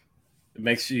mean, it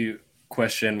makes you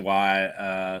question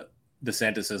why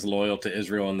DeSantis is loyal to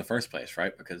Israel in the first place,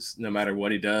 right? Because no matter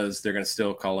what he does, they're going to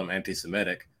still call him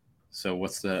anti-Semitic. So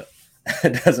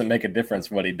it doesn't make a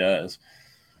difference what he does.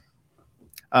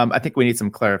 I think we need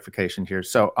some clarification here.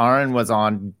 So Aaron was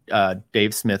on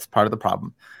Dave Smith's Part of the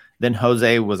Problem. Then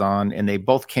Jose was on, and they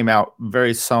both came out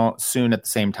very soon at the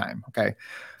same time. Okay.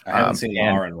 I haven't seen the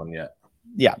Aaron one yet.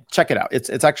 Yeah, check it out.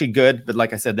 It's actually good, but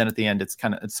like I said, then at the end, it's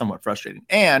somewhat frustrating.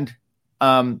 And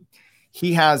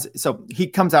he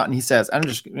comes out and he says, I'm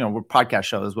just, we're podcast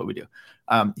show is what we do.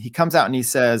 He comes out and he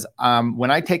says,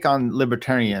 when I take on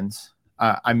libertarians,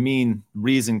 I mean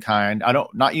reason kind.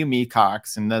 Not you, me,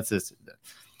 Cox, and that's this.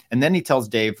 And then he tells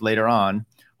Dave later on,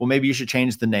 well, maybe you should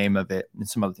change the name of it and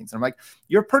some other things. And I'm like,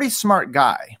 you're a pretty smart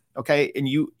guy, okay? And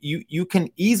you can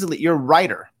easily, you're a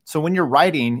writer. So when you're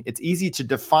writing, it's easy to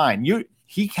define.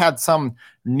 He had some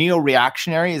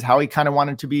neo-reactionary is how he kind of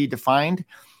wanted to be defined.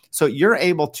 So you're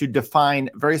able to define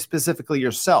very specifically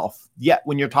yourself. Yet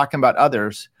when you're talking about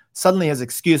others, suddenly his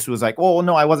excuse was like, well,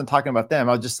 no, I wasn't talking about them.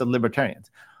 I was just the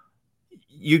libertarians.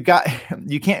 You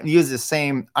can't use the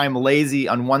same I'm lazy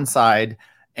on one side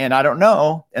and I don't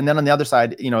know. And then on the other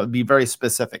side, be very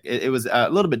specific. It was a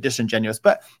little bit disingenuous,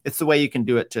 but it's the way you can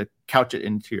do it to couch it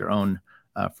into your own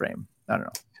frame. I don't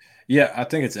know. Yeah, I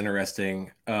think it's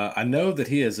interesting. I know that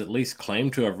he has at least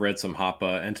claimed to have read some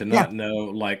Hoppe and to not know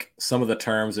like some of the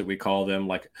terms that we call them.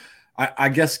 Like, I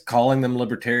guess calling them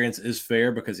libertarians is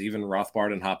fair because even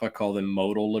Rothbard and Hoppe call them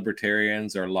modal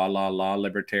libertarians or la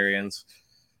libertarians.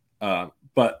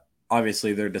 But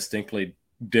obviously they're distinctly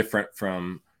different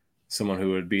from someone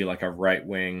who would be like a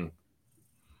right-wing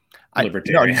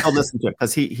libertarian. No, listen to it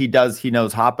because he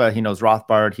knows Hoppe, he knows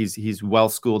Rothbard, he's well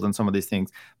schooled in some of these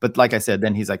things. But like I said,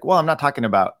 then he's like, well, I'm not talking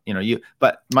about you.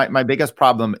 But my biggest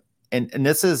problem, and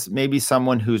this is maybe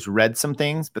someone who's read some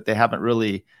things, but they haven't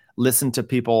really listened to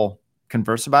people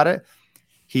converse about it.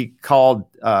 He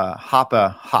called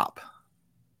Hoppe Hop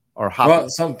or Hoppe. Well,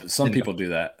 some people do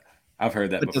that. I've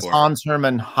heard that before. Does Hans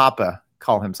Hermann Hoppe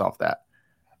call himself that?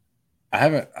 I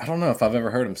don't know if I've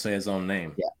ever heard him say his own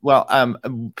name. Yeah. Well,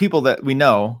 people that we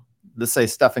know, let's say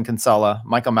Stefan Kinsella,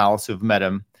 Michael Malice, who've met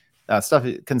him,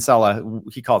 Stefan Kinsella,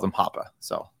 he calls him Hoppe.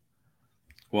 So,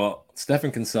 well,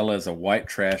 Stefan Kinsella is a white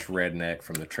trash redneck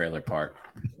from the trailer park.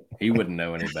 He wouldn't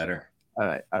know any better. All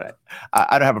right.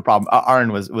 I don't have a problem.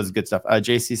 Aaron was good stuff.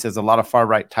 JC says a lot of far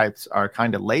right types are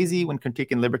kind of lazy when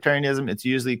critiquing libertarianism. It's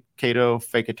usually Cato,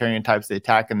 fakitarian types they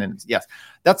attack, and then yes,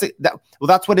 that's it.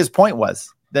 That's what his point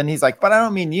was. Then he's like, but I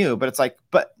don't mean you. But it's like,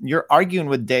 but you're arguing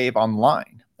with Dave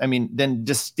online. I mean, then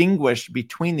distinguish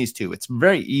between these two. It's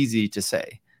very easy to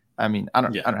say. I mean, I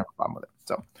don't have a problem with it.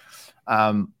 So,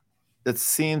 it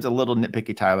seems a little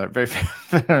nitpicky, Tyler. Very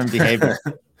fair behavior.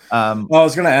 Well, I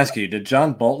was going to ask you, did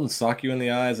John Bolton sock you in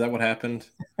the eye? Is that what happened?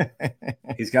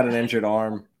 He's got an injured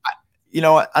arm.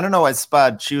 I don't know why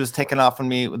Spud, she was taking off on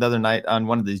me the other night on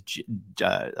one of these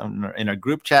in a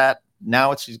group chat.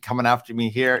 Now she's coming after me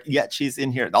here. Yet she's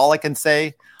in here. All I can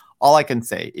say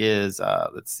is,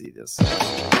 let's see this.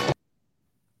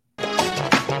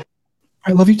 I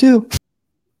love you too.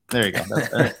 There you go.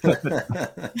 I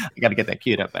got to get that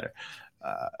queued up better.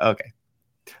 Okay.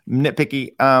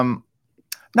 Nitpicky.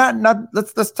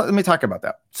 Let me talk about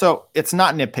that. So it's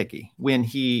not nitpicky when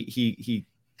he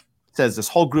says this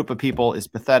whole group of people is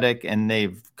pathetic and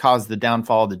they've caused the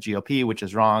downfall of the GOP, which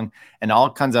is wrong, and all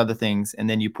kinds of other things. And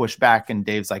then you push back, and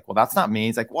Dave's like, "Well, that's not me."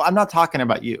 He's like, "Well, I'm not talking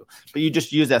about you, but you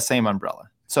just use that same umbrella."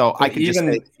 So but I could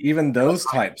even those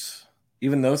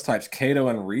types, Cato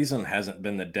and Reason hasn't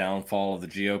been the downfall of the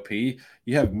GOP.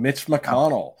 You have Mitch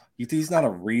McConnell. He's not a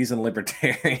Reason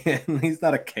libertarian. He's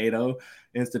not a Cato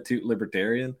Institute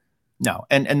libertarian. No,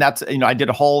 and that's I did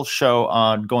a whole show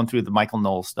on going through the Michael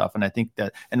Knowles stuff, and I think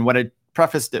that, and what I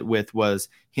prefaced it with was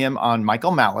him on Michael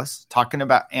Malice talking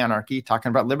about anarchy, talking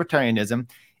about libertarianism,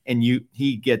 and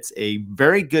he gets a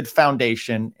very good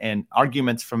foundation and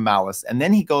arguments from Malice, and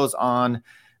then he goes on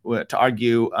to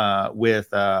argue with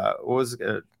what was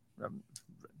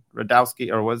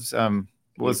Radowski or was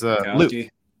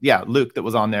Luke? Yeah, Luke that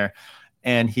was on there,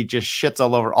 and he just shits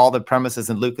all over all the premises,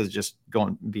 and Luke is just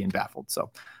being baffled. So.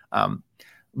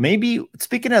 Maybe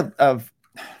speaking of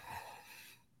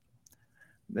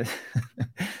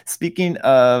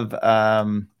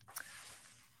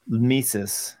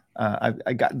Mises,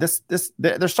 I got this.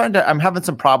 They're starting to. I'm having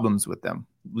some problems with them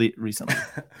recently.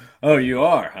 Oh, you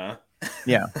are, huh?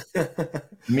 Yeah,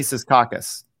 Mises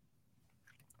Caucus.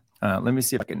 Let me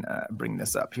see if I can bring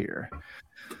this up here.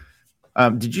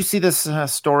 Did you see this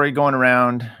story going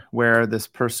around where this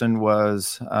person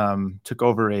took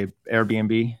over a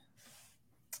Airbnb?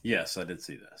 Yes, I did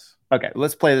see this. Okay,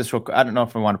 let's play this real quick. I don't know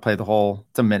if I want to play the whole.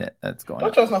 It's a minute that's going.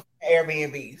 Don't trust no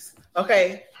Airbnbs.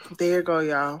 Okay, there you go,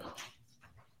 y'all.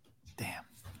 Damn,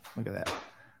 look at that.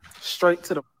 Straight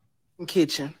to the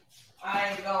kitchen. I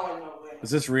ain't going nowhere.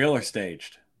 Is this real or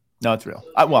staged? No, it's real.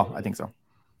 I think so.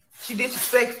 She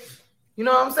disrespectful. You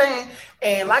know what I'm saying?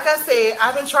 And like I said,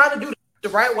 I've been trying to do the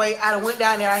right way. I done went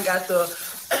down there and got the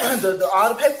all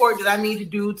the paperwork that I need to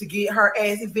do to get her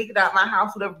ass evicted out my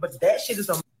house, whatever. But that shit is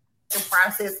a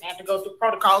process. I have to go through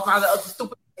protocols and all the other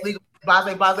stupid legal.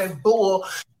 blase bull.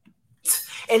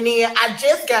 And then I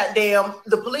just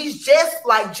the police just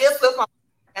left my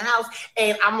house,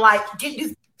 and I'm like, get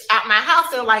this out my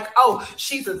house. They're like, oh,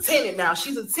 she's a tenant now.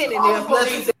 She's a tenant.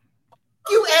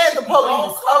 You and the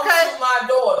police, okay? My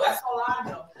door. That's all I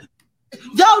know.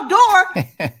 Your door.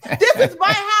 This is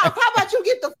my house. How about you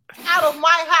get the out of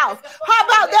my house? How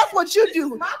about that's what you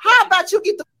do? How about you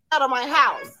get the out of my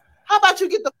house? How about you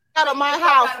get the out of my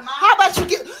house? How about you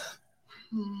get?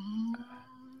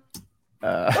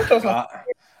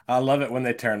 I love it when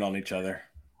they turn on each other.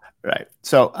 Right.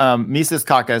 So Mises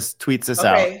Caucus tweets this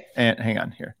out. And hang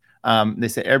on here. They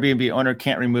say Airbnb owner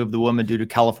can't remove the woman due to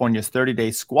California's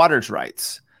 30-day squatters'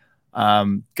 rights.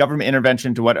 Government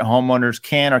intervention to what homeowners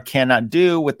can or cannot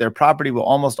do with their property will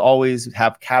almost always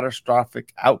have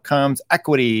catastrophic outcomes.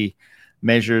 Equity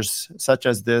measures such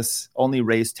as this only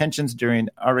raise tensions during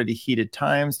already heated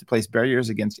times to place barriers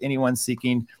against anyone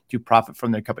seeking to profit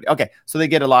from their company. Okay, so they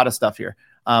get a lot of stuff here.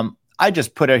 I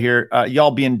just put it here,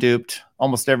 y'all being duped.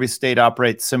 Almost every state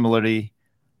operates similarly,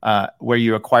 where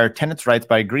you acquire tenants' rights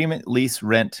by agreement, lease,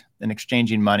 rent, and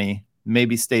exchanging money.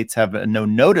 Maybe states have a no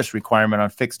notice requirement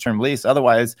on fixed term lease.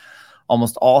 Otherwise,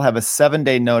 almost all have a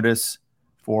 7-day notice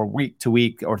for week to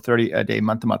week or 30-day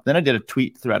month to month. Then I did a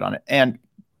tweet thread on it. And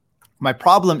my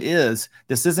problem is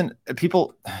this isn't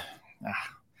people.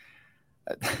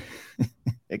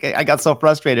 Okay, I got so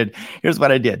frustrated. Here's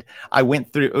what I did. I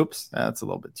went through, that's a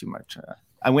little bit too much.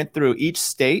 I went through each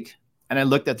state and I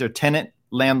looked at their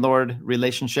tenant-landlord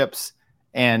relationships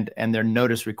and their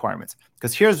notice requirements.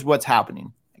 Because here's what's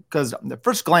happening. Because the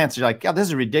first glance, you're like, yeah, this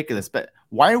is ridiculous. But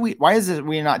why is it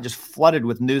we're not just flooded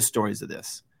with news stories of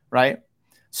this, right?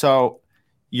 So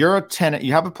you're a tenant,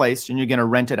 you have a place and you're going to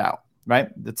rent it out, right?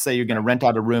 Let's say you're going to rent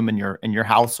out a room in your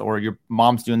house, or your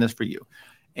mom's doing this for you.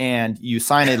 And you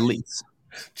sign a lease.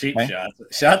 Cheap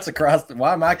shots across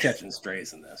why am I catching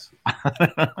strays in this?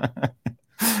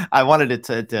 I wanted it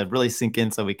to really sink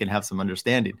in so we can have some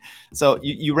understanding. So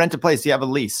you rent a place, you have a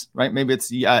lease, right? Maybe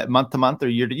it's month to month or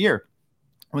year to year.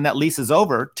 When that lease is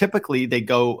over, typically they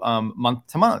go month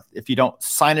to month. If you don't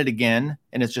sign it again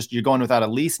and it's just you're going without a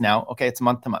lease now, okay, it's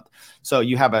month to month. So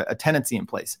you have a tenancy in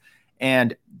place.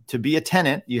 And to be a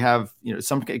tenant, you have, it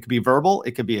could be verbal,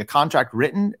 it could be a contract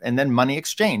written, and then money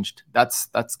exchanged. That's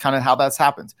kind of how that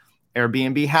happens.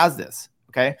 Airbnb has this,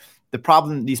 okay? The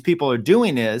problem these people are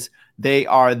doing is they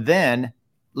are then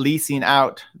leasing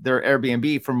out their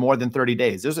Airbnb for more than 30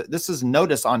 days. This is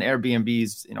notice on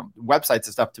Airbnb's, websites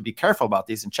and stuff to be careful about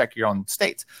these and check your own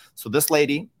states. So this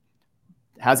lady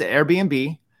has an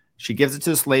Airbnb. She gives it to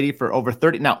this lady for over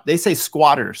 30. Now they say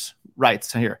squatters'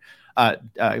 rights here.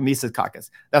 Mises Caucus.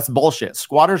 That's bullshit.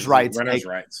 Squatters' rights. Renters'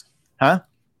 rights. Huh?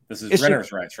 This is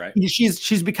renters' rights, right?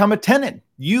 She's become a tenant.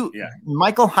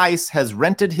 Michael Heiss has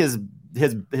rented his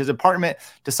apartment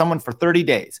to someone for 30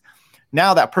 days.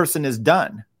 Now that person is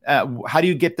done. How do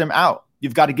you get them out?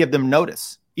 You've got to give them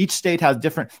notice. Each state has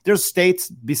there's states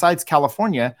besides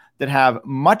California that have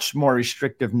much more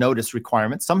restrictive notice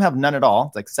requirements. Some have none at all.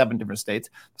 It's like 7 different states.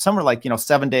 Some are like,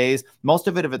 7 days. Most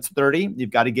of it, if it's 30,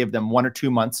 you've got to give them 1 or 2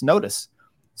 months notice.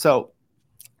 So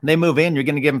they move in, you're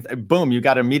going to give them, boom, you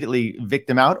got to immediately evict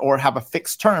them out or have a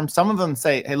fixed term. Some of them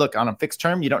say, hey, look, on a fixed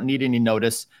term, you don't need any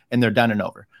notice and they're done and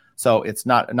over. So it's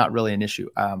not really an issue.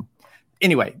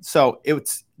 Anyway, so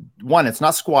it's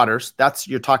not squatters.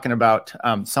 You're talking about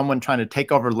someone trying to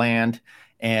take over land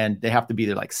and they have to be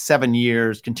there like 7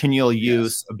 years, continual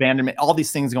use, abandonment, all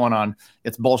these things going on.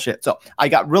 It's bullshit. So I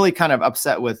got really kind of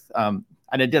upset with, and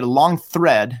I did a long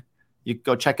thread. You can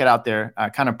go check it out there,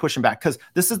 kind of pushing back because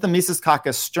this is the Mises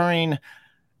Caucus stirring.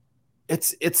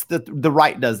 It's the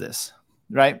right does this.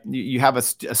 Right, you have a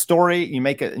story, you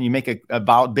make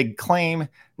a big claim.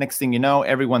 Next thing you know,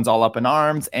 everyone's all up in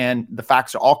arms, and the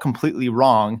facts are all completely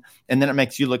wrong, and then it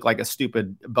makes you look like a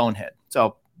stupid bonehead.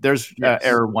 So there's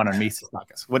error 1 on Mises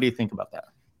Caucus. What do you think about that?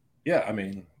 Yeah, I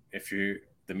mean, the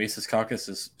Mises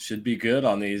Caucus should be good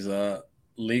on these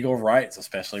legal rights,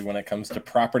 especially when it comes to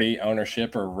property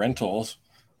ownership or rentals.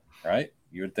 Right,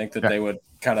 you would think that they would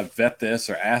kind of vet this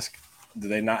or ask. Do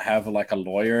they not have like a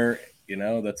lawyer?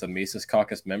 That's a Mises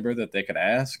Caucus member that they could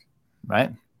ask.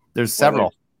 Right. There's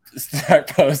several. Start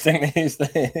posting these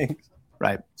things.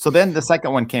 Right. So then the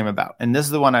second one came about. And this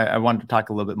is the one I wanted to talk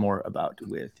a little bit more about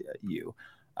with you.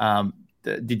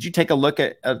 Did you take a look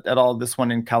at all this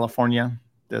one in California?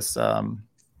 I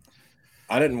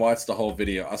didn't watch the whole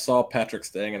video. I saw Patrick's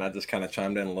thing and I just kind of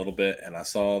chimed in a little bit. And I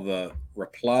saw the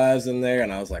replies in there.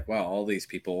 And I was like, wow, all these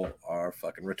people are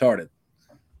fucking retarded.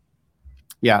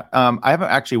 Yeah, I haven't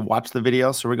actually watched the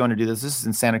video, so we're going to do this. This is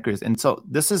in Santa Cruz. And so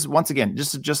this is, once again,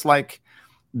 just like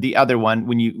the other one,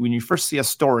 when you first see a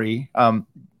story,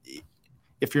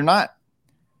 if you're not,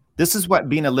 this is what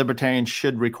being a libertarian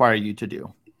should require you to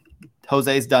do.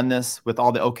 Jose's done this with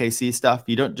all the OKC stuff.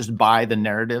 You don't just buy the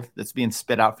narrative that's being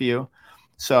spit out for you.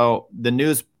 So the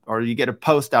news, or you get a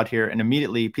post out here and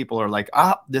immediately people are like,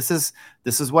 this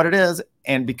is what it is.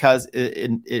 And because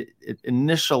it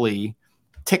initially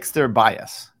ticks their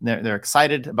bias. They're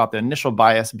excited about the initial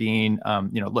bias being,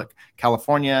 look,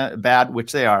 California bad,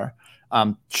 which they are.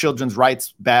 Children's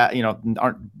rights bad,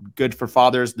 aren't good for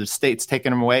fathers. The state's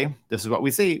taking them away. This is what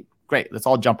we see. Great. Let's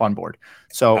all jump on board.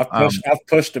 So I've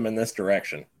pushed them in this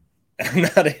direction. I'm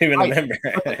not even a member.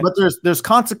 But there's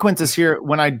consequences here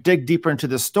when I dig deeper into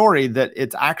this story that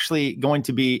it's actually going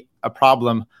to be a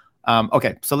problem.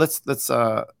 Okay, so let's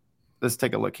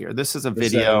take a look here. This is a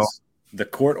video. The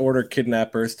court-ordered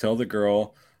kidnappers tell the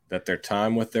girl that their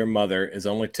time with their mother is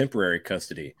only temporary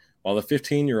custody, while the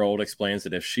 15-year-old explains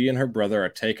that if she and her brother are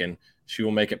taken, she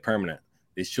will make it permanent.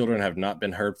 These children have not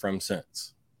been heard from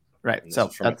since. Right. So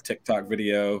from a TikTok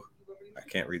video, I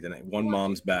can't read the name. One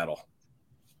Mom's Battle.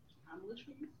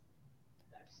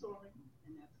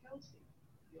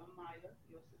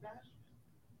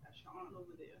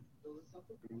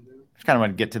 I kind of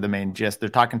want to get to the main gist. They're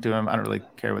talking to him. I don't really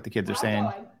care what the kids are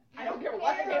saying. I don't care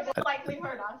what they likely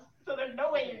heard us, so there's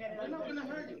no way you're going to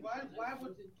hurt you.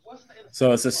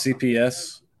 So it's a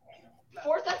CPS.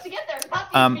 Force us to get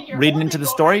there. Reading into the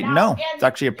story? No, it's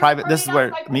actually a private. This is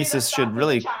where Mises should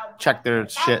really check their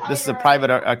shit. This is a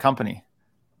private company.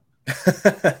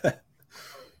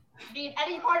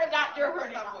 Any part of that, you're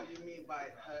hurting us.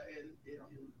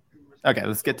 Okay,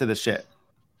 let's get to the shit.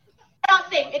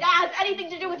 Not safe. It has anything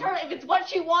to do with her. If it's what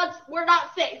she wants, we're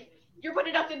not safe. You're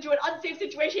putting us into an unsafe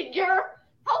situation. You're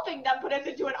helping them put us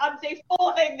into an unsafe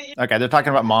thing. Okay, they're talking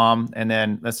about mom, and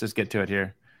then let's just get to it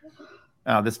here.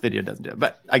 Oh, this video doesn't do it,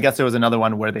 but I guess there was another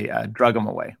one where they drug him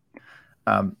away.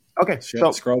 Okay,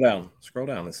 so scroll down.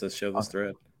 It says show this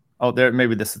thread. Oh, there.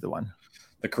 Maybe this is the one.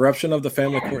 The corruption of the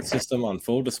family court system on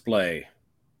full display.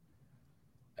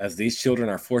 As these children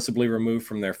are forcibly removed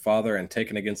from their father and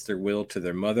taken against their will to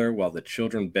their mother, while the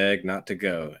children beg not to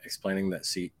go, explaining that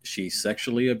she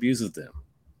sexually abuses them.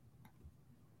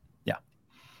 Yeah.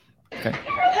 Okay.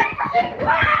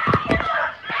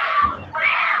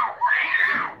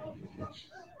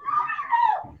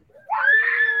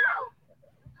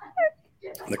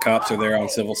 The cops are there on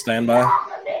civil standby.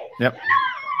 Yep.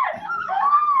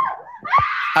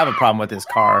 I have a problem with his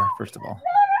car, first of all.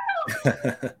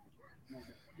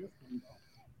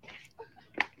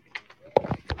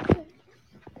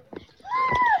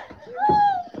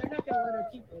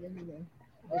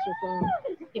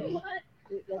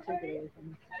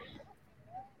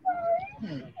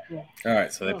 All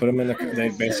right, so they put them in they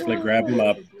basically grab them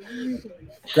up,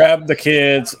 grab the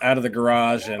kids out of the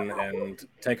garage and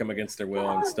take them against their will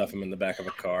and stuff them in the back of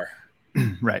a car.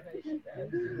 Right.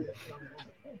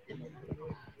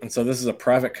 And so this is a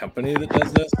private company that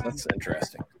does this? That's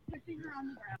interesting.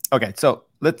 Okay, so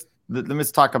let's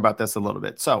talk about this a little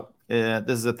bit. So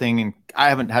this is a thing, and I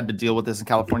haven't had to deal with this in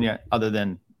California other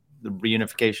than the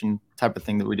reunification type of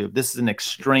thing that we do. This is an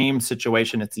extreme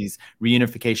situation. It's these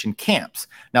reunification camps.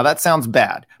 Now that sounds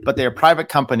bad, but they are private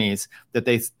companies that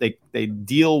they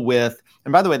deal with.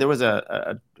 And by the way, there was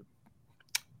a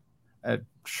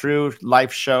True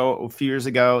Life show a few years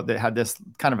ago that had this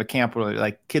kind of a camp where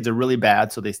like kids are really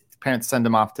bad, so parents send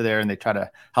them off to there and they try to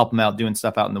help them out doing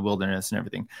stuff out in the wilderness and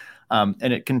everything.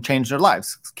 And it can change their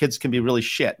lives. Kids can be really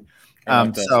shit.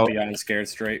 So Beyond Scared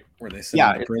Straight, where they send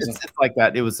them to prison. It's like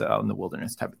that. It was in the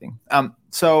wilderness type of thing.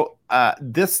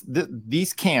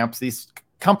 These camps, these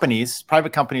companies,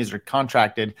 private companies are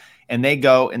contracted, and they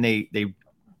go and they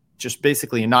just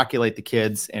basically inoculate the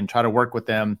kids and try to work with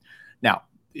them. Now,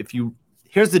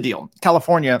 here's the deal,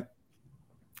 California.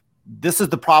 This is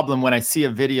the problem when I see a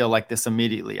video like this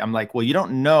immediately. I'm like, well, you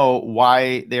don't know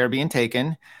why they are being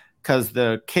taken because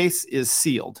the case is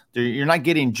sealed. You're not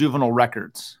getting juvenile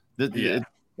records.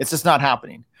 It's just not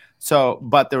happening. So,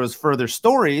 but there was further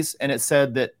stories, and it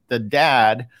said that the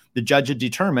judge had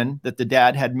determined that the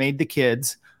dad had made the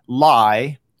kids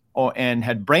lie and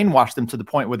had brainwashed them to the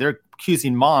point where they're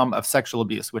accusing mom of sexual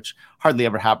abuse, which hardly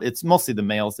ever happens. It's mostly the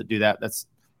males that do that.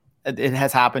 It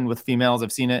has happened with females.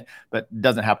 I've seen it, but it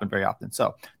doesn't happen very often.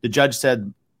 So the judge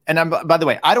said, and by the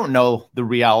way, I don't know the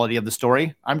reality of the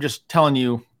story. I'm just telling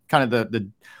you kind of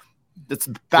that's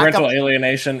parental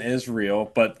alienation is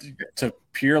real, but to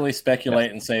purely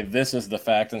speculate and say this is the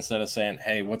fact instead of saying,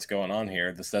 hey, what's going on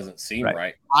here? This doesn't seem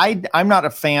right. I'm not a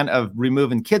fan of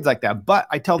removing kids like that, but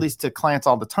I tell these to clients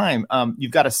all the time.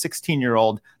 You've got a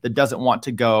 16-year-old that doesn't want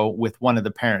to go with one of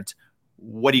the parents.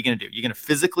 what are you going to do? You're going to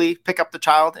physically pick up the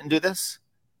child and do this?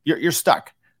 You're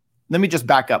stuck. Let me just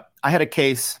back up. I had a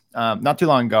case not too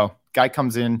long ago. Guy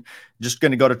comes in, just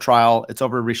going to go to trial. It's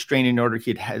over a restraining order.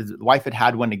 His wife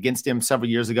had one against him several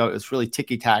years ago. It was really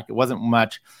ticky-tack. It wasn't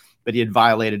much, but he had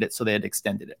violated it, so they had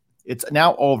extended it. It's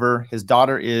now over. His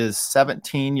daughter is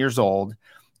 17 years old,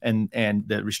 and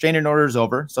the restraining order is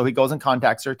over. So he goes and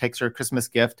contacts her, takes her a Christmas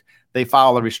gift. They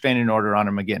file a restraining order on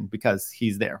him again because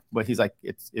he's there. But he's like,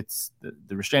 it's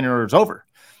the restraining order is over.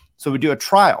 So we do a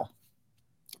trial.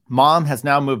 Mom has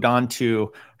now moved on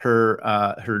to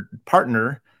her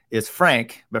partner is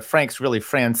Frank, but Frank's really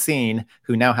Francine,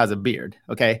 who now has a beard.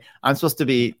 Okay. I'm supposed to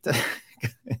be.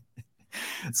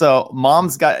 So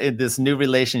mom's got this new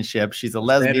relationship. She's a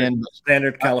lesbian.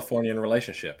 Standard Californian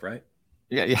relationship, right?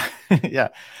 Yeah. Yeah.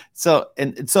 So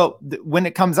when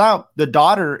it comes out, the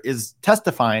daughter is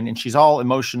testifying and she's all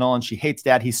emotional and she hates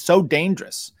dad. He's so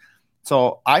dangerous.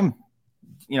 So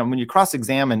when you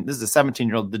cross-examine, this is a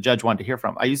 17-year-old the judge wanted to hear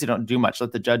from. I usually don't do much.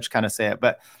 Let the judge kind of say it,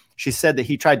 but she said that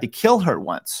he tried to kill her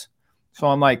once. So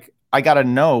I'm like, I got to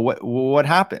know what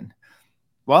happened.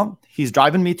 Well, he's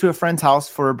driving me to a friend's house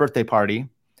for a birthday party.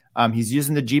 He's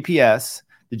using the GPS.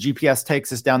 The GPS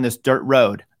takes us down this dirt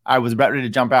road. I was about ready to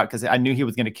jump out because I knew he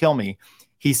was going to kill me.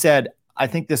 He said, I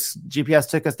think this GPS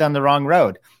took us down the wrong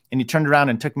road. And he turned around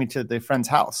and took me to the friend's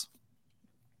house.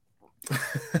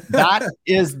 That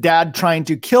is dad trying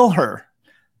to kill her.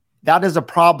 That is a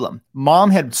problem.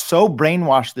 Mom had so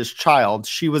brainwashed this child.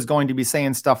 She was going to be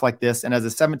saying stuff like this. And as a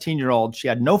 17-year-old, she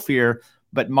had no fear,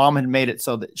 but mom had made it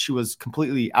so that she was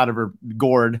completely out of her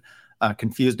gourd,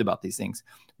 confused about these things.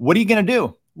 What are you going to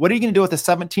do? What are you going to do with a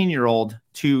 17-year-old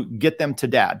to get them to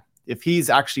dad? If he's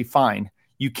actually fine,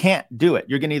 you can't do it.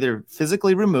 You're going to either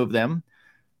physically remove them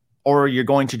or you're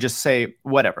going to just say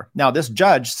whatever. Now, this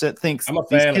judge thinks I'm a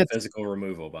fan of physical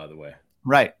removal, by the way.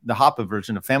 Right. The HOPPA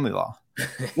version of family law.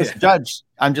 This judge,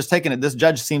 I'm just taking it. This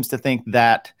judge seems to think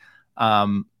that,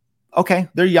 okay,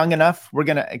 they're young enough. We're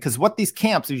going to, because what these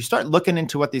camps, if you start looking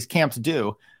into what these camps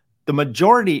do, the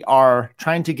majority are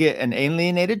trying to get an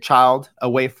alienated child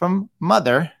away from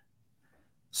mother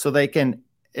so they can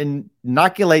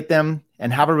inoculate them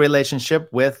and have a relationship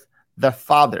with the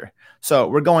father. So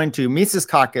we're going to Mises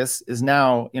Caucus is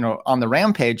now, on the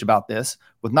rampage about this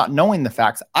with not knowing the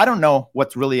facts. I don't know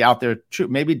what's really out there. True.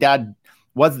 Maybe dad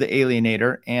was the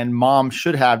alienator and mom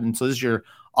should have. And so this is your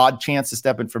odd chance to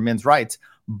step in for men's rights.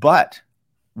 But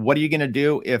what are you going to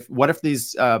do what if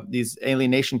these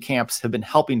alienation camps have been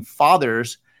helping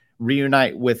fathers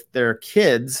reunite with their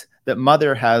kids that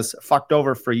mother has fucked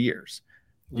over for years?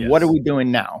 Yes. What are we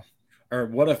doing now? Or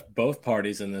what if both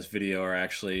parties in this video are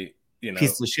actually,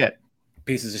 pieces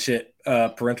of shit,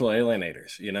 parental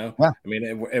alienators, Yeah. I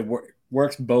mean, it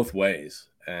works both ways.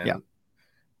 And yeah.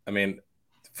 I mean,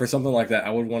 for something like that, I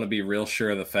would want to be real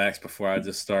sure of the facts before I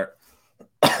just start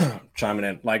chiming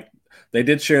in. Like they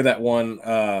did share that one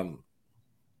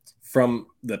from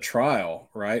the trial,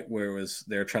 right? Where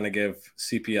they're trying to give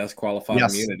CPS qualified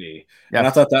immunity. Yes. And I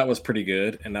thought that was pretty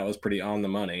good. And that was pretty on the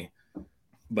money.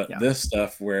 But this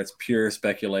stuff where it's pure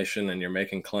speculation and you're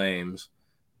making claims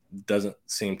doesn't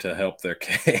seem to help their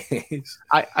case.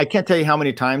 I can't tell you how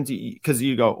many times because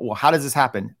you go, well, how does this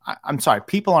happen? I'm sorry.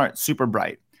 People aren't super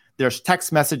bright. There's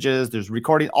text messages, there's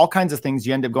recording, all kinds of things.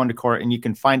 You end up going to court and you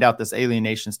can find out this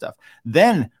alienation stuff.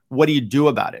 Then what do you do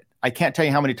about it? I can't tell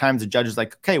you how many times the judge is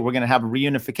like, okay, we're going to have a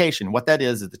reunification. What that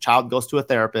is the child goes to a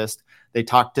therapist, they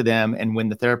talk to them. And when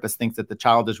the therapist thinks that the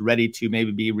child is ready to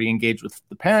maybe be re-engaged with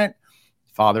the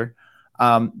father,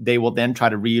 they will then try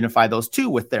to reunify those two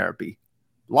with therapy.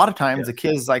 A lot of times the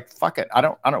kid is like, fuck it. I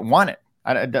don't want it.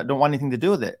 I don't want anything to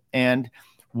do with it. And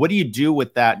what do you do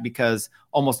with that? Because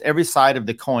almost every side of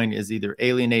the coin is either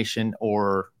alienation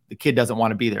or the kid doesn't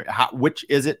want to be there. Which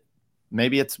is it?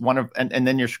 Maybe it's one of, and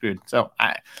then you're screwed. So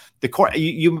the court,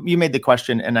 you made the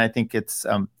question, and I think it's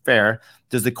fair.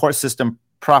 Does the court system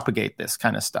propagate this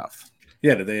kind of stuff?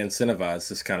 Yeah, do they incentivize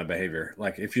this kind of behavior?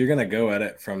 Like if you're going to go at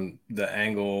it from the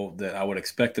angle that I would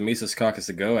expect the Mises Caucus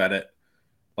to go at it,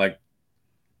 like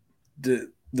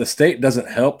the state doesn't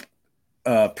help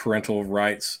parental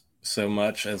rights so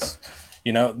much as,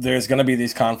 there's going to be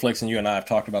these conflicts, and you and I have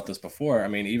talked about this before. I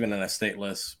mean, even in a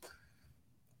stateless,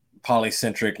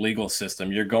 polycentric legal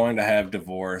system, you're going to have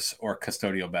divorce or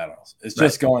custodial battles. It's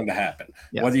just going to happen.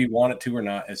 Yeah. Whether you want it to or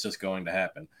not, it's just going to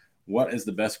happen. What is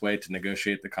the best way to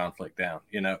negotiate the conflict down,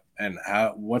 and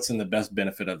what's in the best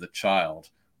benefit of the child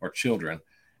or children?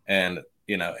 And,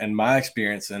 in my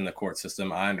experience in the court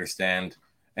system, I understand,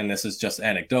 and this is just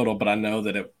anecdotal, but I know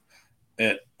that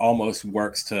it almost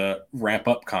works to ramp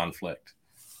up conflict.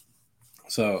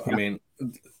 So, yeah. I mean,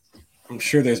 I'm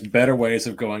sure there's better ways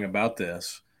of going about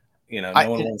this. You know, no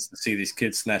one wants to see these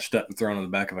kids snatched up and thrown in the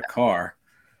back of a car.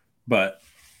 But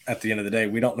at the end of the day,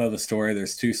 we don't know the story.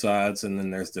 There's two sides, and then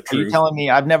there's the truth. Are you telling me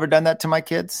I've never done that to my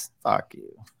kids? Fuck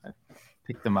you. I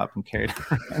picked them up and carried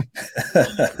them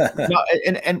around. No,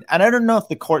 and I don't know if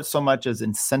the court so much as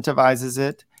incentivizes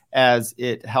it as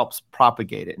it helps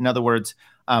propagate it. In other words,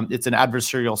 it's an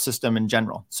adversarial system in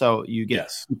general. So you get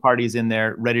two parties in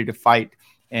there ready to fight.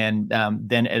 And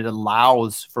then it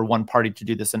allows for one party to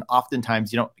do this. And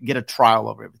oftentimes you don't get a trial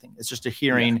over everything. It's just a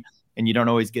hearing, and you don't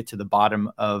always get to the bottom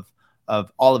of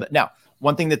all of it. Now,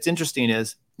 one thing that's interesting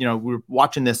is, you know, we're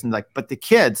watching this and like, but the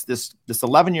kids, this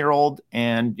 11-year-old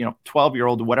and,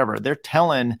 12-year-old or whatever, they're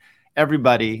telling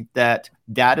everybody that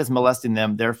dad is molesting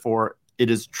them. Therefore,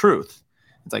 it is truth.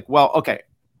 It's like, well, okay,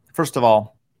 first of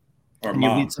all, or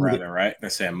mom, rather, right? They're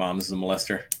saying mom's the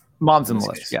molester. Mom's a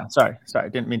molester. Yeah. Sorry. I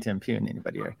didn't mean to impugn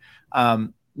anybody here.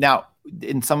 Now,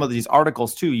 in some of these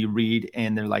articles too, you read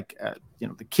and they're like,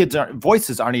 the kids'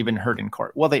 voices aren't even heard in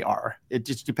court. Well, they are. It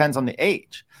just depends on the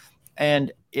age.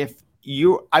 And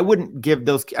I wouldn't give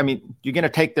those. I mean, you're going to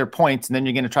take their points and then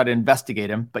you're going to try to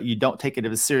investigate them, but you don't take it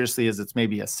as seriously as it's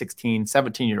maybe a 16,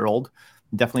 17-year-old.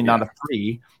 Definitely not a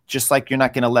 3. Just like you're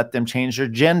not going to let them change their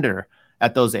gender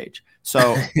at those age.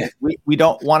 So we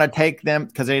don't want to take them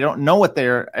because they don't know what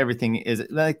everything is.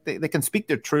 Like they can speak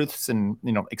their truths and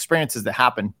experiences that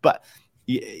happen, but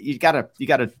you gotta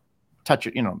touch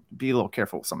it. Be a little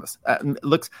careful with some of this. It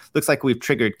looks like we've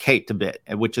triggered Kate a bit,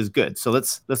 which is good. So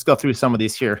let's go through some of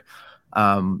these here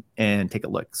and take a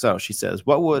look. So she says,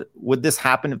 "What would this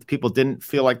happen if the people didn't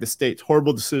feel like the state's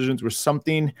horrible decisions were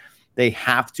something they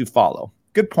have to follow?"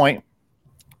 Good point.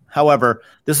 However,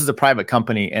 this is a private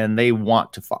company, and they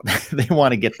want to they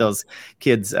want to get those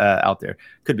kids out there.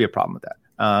 Could be a problem with that.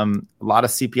 A lot of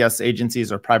CPS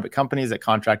agencies are private companies that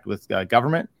contract with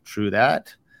government. True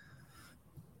that.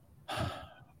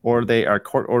 Or they are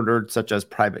court ordered, such as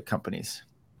private companies.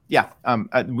 Yeah,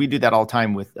 we do that all the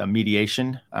time with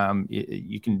mediation.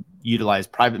 You can utilize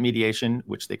private mediation,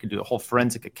 which they can do a whole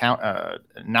forensic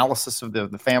analysis of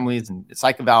the families and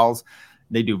psych evals.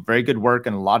 They do very good work,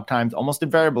 and a lot of times, almost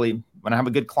invariably, when I have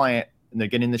a good client and they're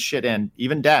getting this shit in,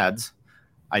 even dads,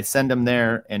 I send them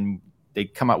there, and they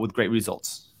come out with great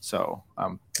results. So,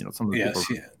 some of the people.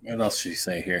 What else should she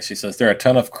say here? She says there are a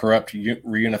ton of corrupt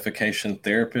reunification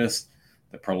therapists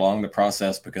that prolong the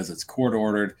process because it's court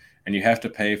ordered, and you have to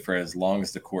pay for as long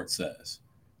as the court says.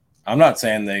 I'm not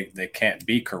saying they can't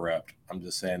be corrupt. I'm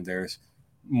just saying there's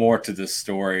more to this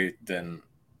story than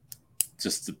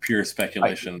just the pure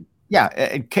speculation.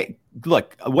 Kate,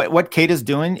 look, what Kate is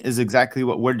doing is exactly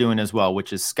what we're doing as well,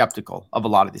 which is skeptical of a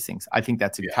lot of these things. I think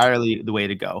that's entirely the way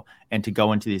to go, and to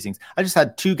go into these things. I just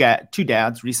had two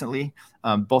dads recently.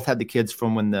 Both had the kids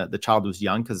from when the child was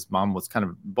young, because mom was kind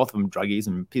of, both of them druggies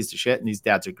and piece of shit, and these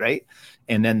dads are great.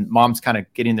 And then mom's kind of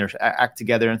getting their act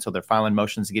together, and so they're filing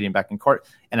motions and getting back in court.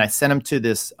 And I sent them to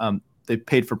this, they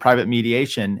paid for private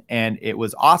mediation, and it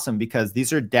was awesome because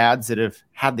these are dads that have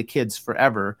had the kids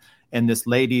forever. And this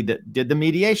lady that did the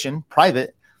mediation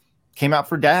private came out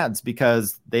for dads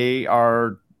because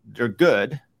they're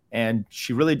good, and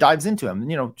she really dives into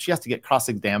them. She has to get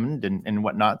cross-examined and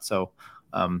whatnot. So,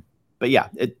 but yeah,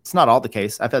 it's not all the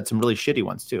case. I've had some really shitty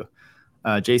ones too.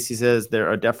 JC says there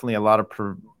are definitely a lot of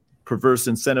perverse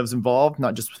incentives involved,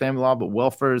 not just family law, but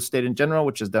welfare state in general,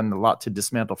 which has done a lot to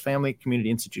dismantle family, community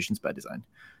institutions by design.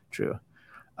 True.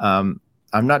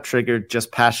 I'm not triggered, just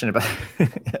passionate about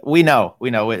it. We know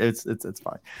it's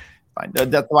fine.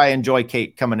 That's why I enjoy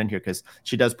Kate coming in here, because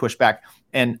she does push back,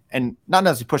 and not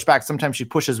necessarily push back. Sometimes she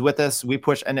pushes with us. We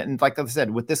push. And like I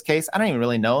said, with this case, I don't even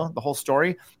really know the whole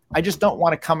story. I just don't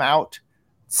want to come out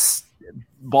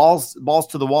balls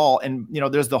to the wall. And,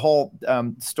 there's the whole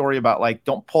story about like,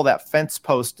 don't pull that fence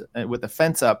post with the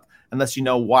fence up unless you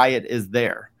know why it is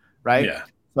there. Right. Yeah.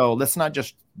 So let's not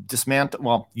just dismantle.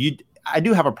 Well, I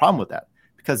do have a problem with that,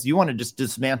 because you want to just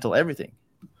dismantle everything.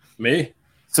 Me?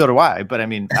 So do I. But I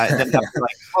mean, then I'm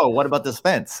like, oh, what about this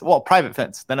fence? Well, private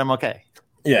fence. Then I'm okay.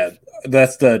 Yeah,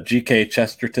 that's the G.K.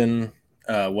 Chesterton.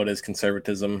 What is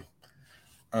conservatism?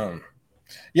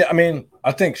 Yeah, I mean,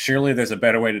 I think surely there's a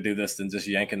better way to do this than just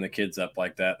yanking the kids up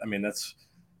like that. I mean,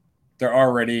 they're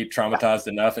already traumatized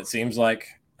enough. It seems like.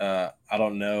 I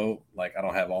don't know. Like, I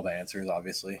don't have all the answers,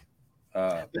 obviously.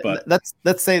 But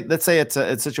let's say it's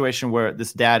a situation where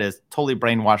this dad is totally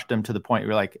brainwashed them to the point where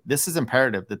you're like, this is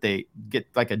imperative that they get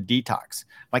like a detox.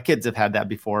 My kids have had that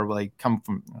before, where they come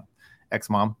from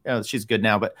ex-mom. She's good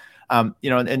now, but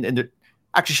and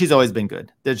Actually, she's always been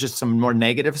good. There's just some more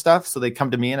negative stuff. So they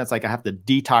come to me and it's like, I have to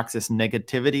detox this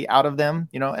negativity out of them,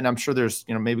 you know, and I'm sure there's,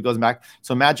 you know, maybe it goes back.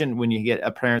 So imagine when you get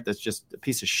a parent that's just a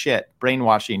piece of shit,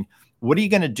 brainwashing, what are you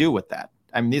going to do with that?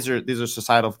 I mean, these are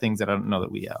societal things that I don't know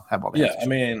that we have all the answers. I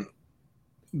mean,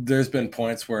 there's been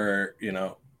points where, you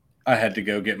know, I had to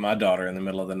go get my daughter in the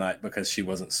middle of the night because she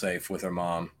wasn't safe with her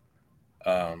mom.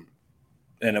 And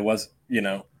it was, you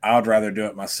know, I would rather do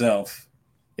it myself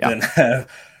than have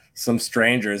some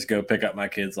strangers go pick up my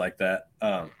kids like that.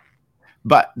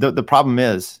 But the problem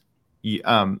is,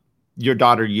 your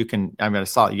daughter, you can, I mean, I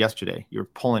saw it yesterday. You're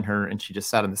pulling her and she just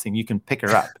sat on this thing. You can pick her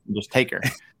up and just take her.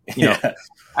 You know,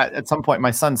 at some point,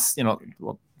 my son's, you know,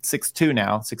 6'2"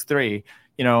 now, 6'3",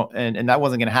 you know, and that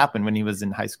wasn't going to happen when he was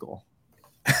in high school.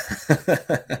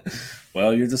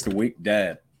 Well, you're just a weak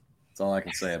dad. That's all I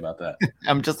can say about that.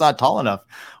 I'm just not tall enough.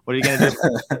 What are you going to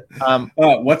do?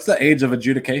 What's the age of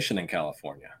adjudication in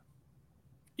California?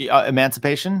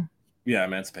 Emancipation? Yeah,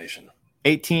 emancipation.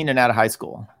 18 and out of high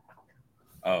school.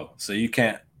 Oh, so you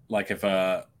can't, like, if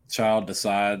a child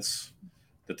decides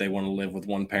that they want to live with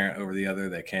one parent over the other,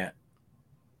 they can't.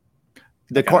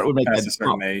 The court would make past a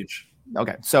certain age.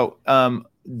 Okay, so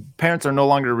parents are no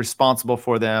longer responsible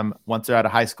for them once they're out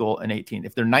of high school and 18.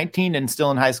 If they're 19 and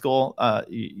still in high school,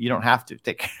 you don't have to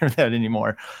take care of that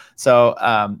anymore. So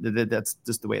that's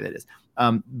just the way that is.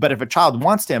 But if a child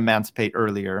wants to emancipate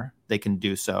earlier, they can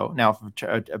do so. Now,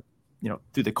 you know,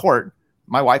 through the court,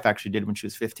 my wife actually did when she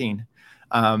was 15,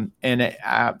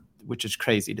 which is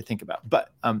crazy to think about. But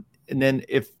and then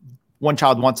if one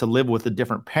child wants to live with a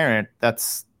different parent,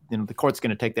 that's, you know, the court's going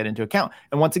to take that into account.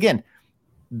 And once again,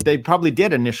 they probably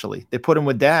did initially. They put them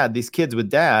with dad, these kids with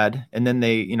dad, and then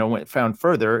they, you know, found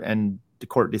further, and the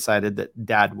court decided that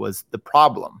dad was the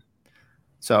problem.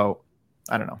 So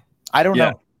I don't know. I don't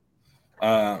know.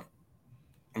 I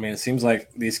mean, it seems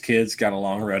like these kids got a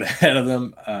long road ahead of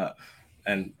them,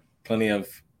 and plenty of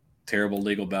terrible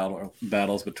legal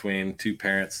battles between two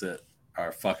parents that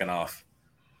are fucking off.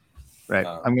 Right.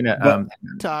 I'm gonna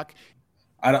talk.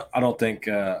 I don't think.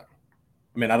 I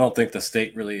don't think the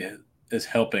state really is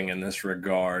helping in this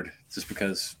regard, just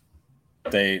because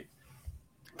they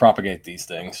propagate these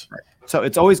things. Right. So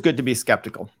it's always good to be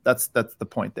skeptical. That's the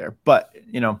point there. But,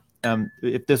 you know,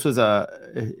 if this was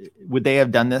would they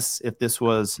have done this if this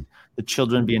was the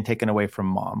children being taken away from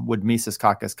mom? Would Mises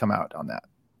Caucus come out on that?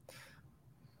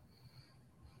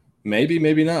 Maybe,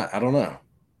 maybe not. I don't know.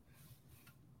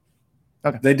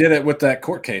 Okay. They did it with that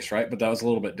court case, right? But that was a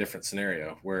little bit different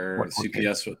scenario where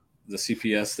the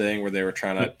CPS thing where they were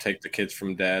trying to take the kids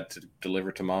from dad to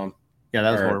deliver to mom. Yeah,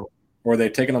 that was horrible. Or they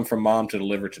taking them from mom to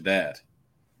deliver to dad.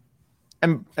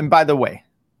 And by the way,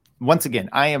 once again,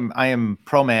 I am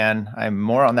pro man. I'm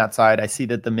more on that side. I see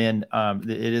that the men,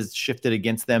 it is shifted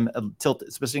against them, tilted,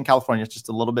 especially in California. It's just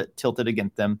a little bit tilted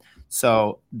against them.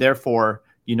 So therefore,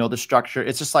 you know, the structure.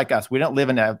 It's just like us. We don't live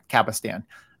in Kapistan.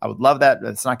 I would love that.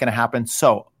 That's not going to happen.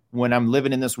 So when I'm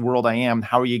living in this world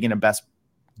how are you going to best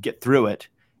get through it?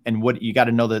 And what you got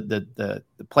to know the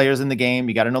players in the game.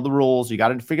 You got to know the rules. You got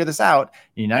to figure this out.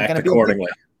 You're not going to be accordingly.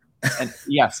 And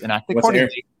yes, and act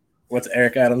accordingly. What's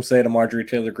Eric Adams say to Marjorie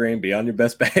Taylor Greene? Be on your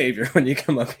best behavior when you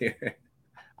come up here.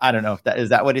 I don't know if is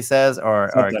that what he says,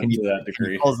 or can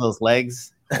you close those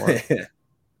legs? Or...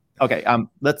 Okay.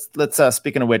 Let's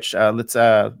speaking of which, let's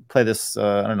play this.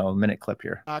 I don't know, a minute clip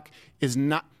here. It's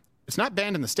not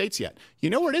banned in the States yet. You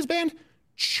know where it is banned?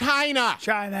 China.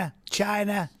 China.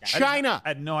 I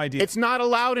had no idea. It's not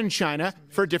allowed in China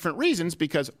for different reasons,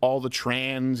 because all the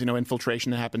trans,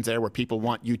 infiltration that happens there, where people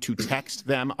want you to text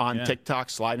them on TikTok,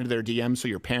 slide into their DMs so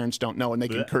your parents don't know, and they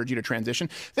can encourage you to transition.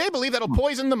 They believe that'll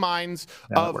poison the minds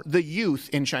of the youth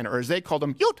in China, or as they call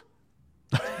them, youth.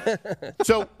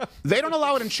 So they don't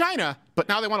allow it in China, but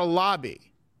now they want to lobby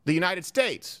the United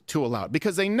States to allow it,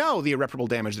 because they know the irreparable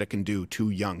damage that it can do to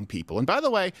young people. And by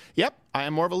the way, yep, I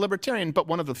am more of a libertarian, but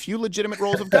one of the few legitimate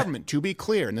roles of government, to be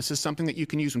clear, and this is something that you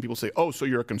can use when people say, oh, so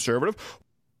you're a conservative?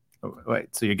 Oh,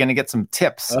 wait, so you're going to get some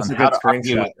tips. That's a good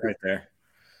screenshot right there.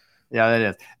 Yeah, that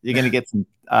is. You're going to get some,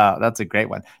 that's a great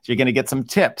one. So you're going to get some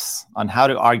tips on how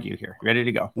to argue here. Ready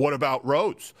to go. What about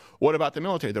roads? What about the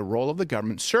military? The role of the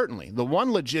government, certainly. The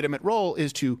one legitimate role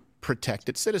is to protect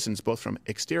its citizens, both from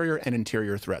exterior and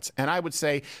interior threats. And I would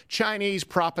say Chinese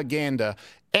propaganda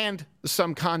and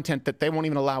some content that they won't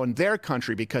even allow in their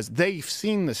country because they've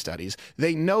seen the studies.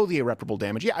 They know the irreparable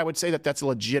damage. Yeah, I would say that's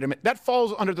that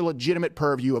falls under the legitimate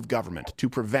purview of government to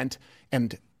prevent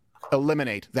and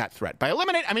eliminate that threat. By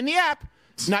eliminate, I mean the app,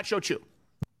 not Shochu.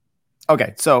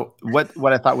 Okay, so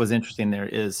what I thought was interesting there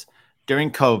is during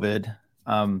COVID,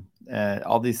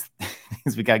 all these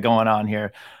things we got going on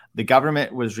here, The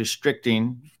government was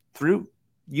restricting through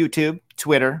YouTube,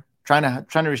 Twitter, trying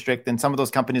to restrict, and some of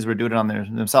those companies were doing it on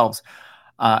themselves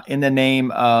in the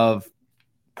name of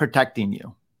protecting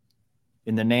you,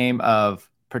 in the name of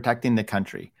protecting the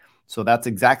country. So that's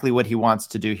exactly what he wants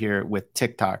to do here with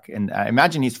TikTok. And I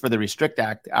imagine he's for the Restrict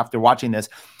Act. After watching this,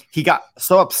 he got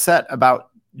so upset about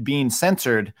being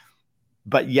censored,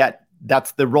 but yet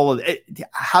that's the role of it.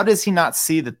 How does he not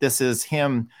see that this is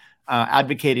him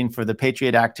advocating for the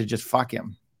Patriot Act to just fuck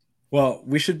him? Well,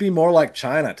 we should be more like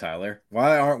China, Tyler.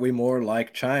 Why aren't we more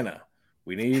like China?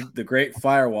 We need the Great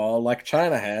Firewall like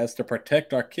China has to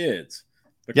protect our kids,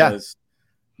 because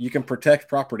you can protect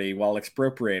property while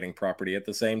expropriating property at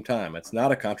the same time. It's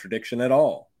not a contradiction at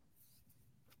all.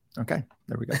 Okay,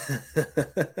 there we go.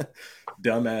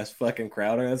 Dumbass fucking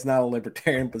Crowder. That's not a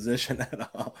libertarian position at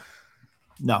all.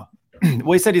 No.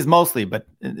 Well, he said he's mostly, but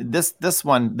this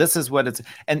one, this is what it's,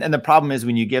 and the problem is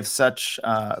when you give such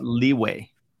leeway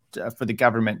for the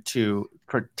government to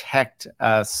protect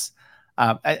us,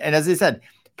 and as he said,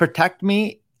 protect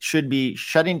me should be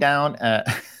shutting down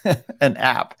an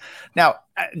app. Now,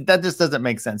 that just doesn't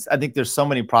make sense. I think there's so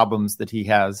many problems that he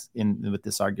has with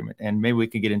this argument, and maybe we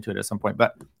could get into it at some point,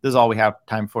 but this is all we have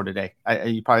time for today.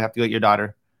 You probably have to go get your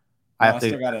daughter. I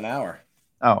still got an hour.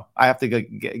 Oh, I have to go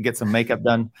get some makeup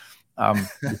done.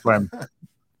 Before I'm...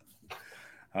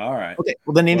 All right. Okay.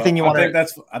 Well, then anything you want to...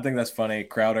 I think that's funny.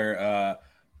 Crowder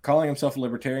calling himself a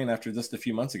libertarian after just a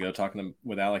few months ago talking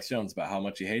with Alex Jones about how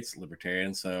much he hates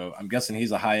libertarians. So I'm guessing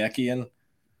he's a Hayekian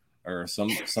or some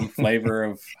flavor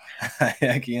of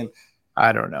Hayekian.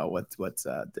 I don't know what's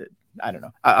I don't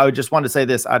know. I would just want to say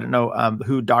this. I don't know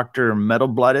who Dr. Metal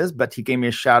Blood is, but he gave me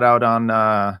a shout out in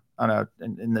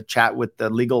the chat with the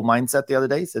Legal Mindset the other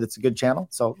day. He said it's a good channel.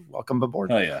 So welcome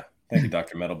aboard. Oh yeah. Thank you,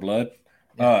 Dr. Metal Blood.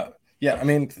 Yeah, I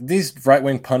mean, these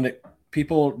right-wing pundit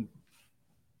people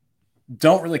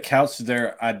don't really couch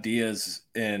their ideas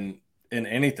in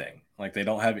anything. Like, they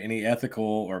don't have any ethical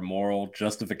or moral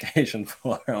justification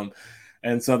for them.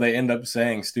 And so they end up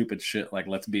saying stupid shit like,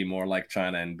 let's be more like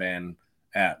China and ban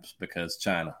apps because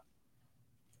China.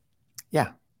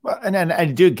 Yeah. Well, and I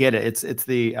do get it. It's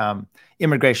the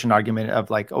immigration argument of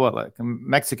like, oh, look,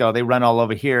 Mexico, they run all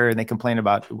over here and they complain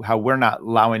about how we're not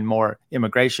allowing more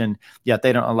immigration, yet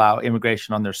they don't allow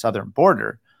immigration on their southern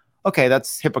border. Okay,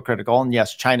 that's hypocritical. And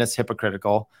yes, China's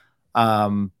hypocritical.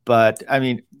 But I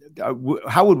mean,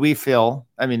 how would we feel?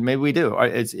 I mean, maybe we do.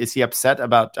 Is he upset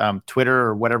about Twitter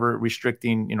or whatever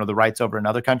restricting, the rights over in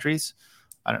other countries?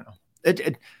 I don't know.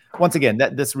 Once again,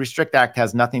 this Restrict Act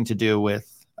has nothing to do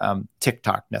with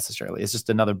TikTok necessarily. It's just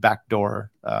another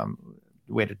backdoor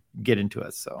way to get into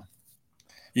it. So,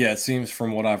 yeah, it seems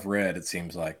from what I've read, it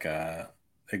seems like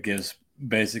it gives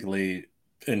basically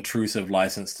intrusive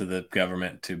license to the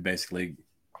government to basically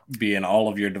be in all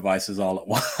of your devices all at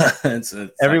once.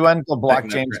 Everyone go block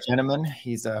James Gentleman.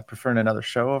 He's preferring another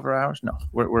show over ours. No,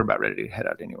 we're about ready to head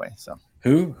out anyway. So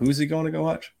who's he going to go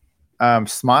watch?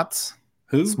 Smots.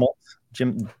 Who? Smoltz.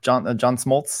 John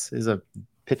Smoltz is a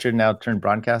pitcher now turned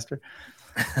broadcaster.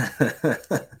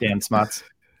 Dan Smots.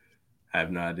 I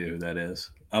have no idea who that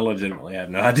is. I legitimately have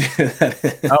no idea who that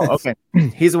is. Oh, okay.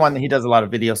 He's the one that he does a lot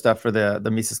of video stuff for the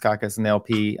Mises Caucus and the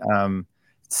LP.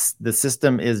 The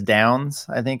System is Downs.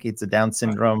 I think it's a Down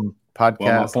syndrome podcast.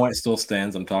 Well, my point still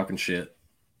stands. I'm talking shit.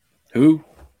 Who?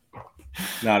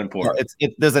 Not important. No,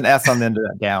 there's an S on the end of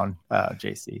that down,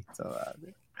 JC. So,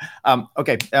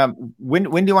 okay. When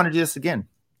do you want to do this again?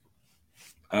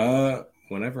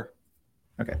 Whenever.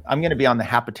 Okay. I'm going to be on the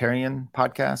Hapitarian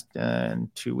podcast in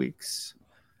 2 weeks.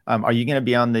 Are you going to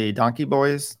be on the Donkey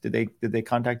Boys? Did they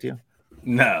contact you?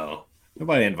 No.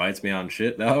 Nobody invites me on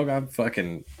shit, dog. I'm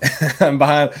fucking I'm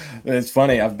behind. It's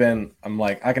funny.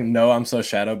 I'm so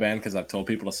shadow banned because I've told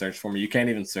people to search for me. You can't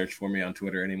even search for me on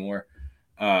Twitter anymore.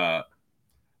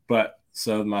 But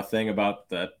so my thing about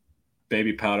the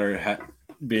baby powder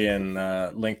being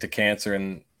linked to cancer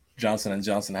and Johnson &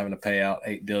 Johnson having to pay out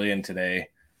 $8 billion today,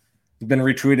 it's been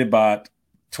retweeted by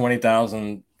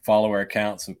 20,000 follower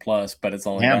accounts and plus, but it's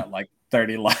only got like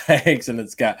 30 likes, and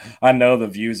I know the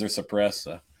views are suppressed.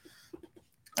 So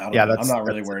I'm not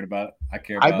really worried about it. I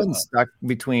care about I've been stuck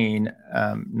between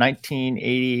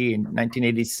 1980 and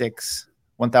 1986,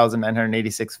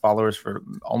 1,986 followers for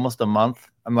almost a month.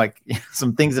 I'm like,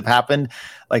 some things have happened,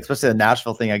 like especially the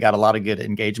Nashville thing. I got a lot of good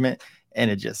engagement,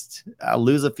 and I'll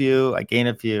lose a few, I gain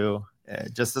a few.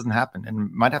 It just doesn't happen,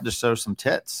 and might have to show some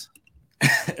tits.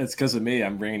 It's because of me.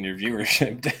 I'm bringing your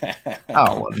viewership down.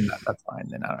 Oh, well, that's fine.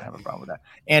 Then I don't have a problem with that.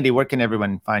 Andy, where can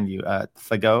everyone find you?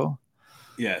 Fago?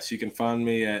 Yes, you can find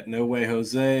me at No Way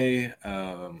Jose.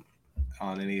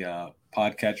 on any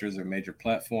podcatchers or major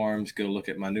platforms. Go look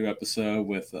at my new episode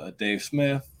with Dave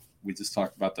Smith. We just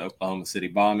talked about the Oklahoma City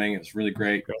bombing. It was really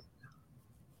great.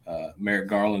 Merrick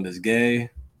Garland is gay.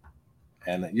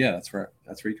 And yeah, that's where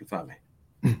you can find me.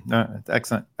 That's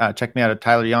excellent. Check me out at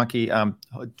Tyler Yonke.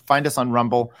 Find us on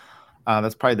Rumble.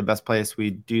 That's probably the best place. We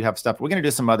do have stuff. We're going to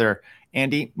do some other.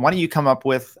 Andy, why don't you come up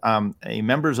with a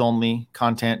members only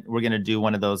content? We're going to do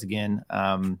one of those again.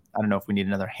 I don't know if we need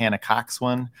another Hannah Cox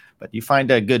one, but you find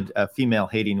a good female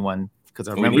hating one because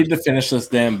we need to finish this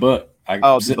damn book.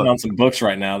 I'm sitting on some books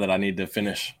right now that I need to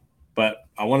finish, but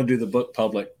I want to do the book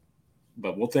public.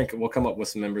 But we'll come up with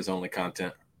some members only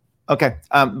content. Okay.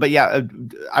 But yeah,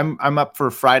 I'm up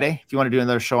for Friday. If you want to do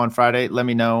another show on Friday, let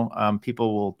me know.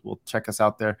 People will check us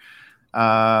out there.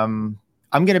 I'm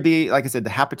going to be, like I said, the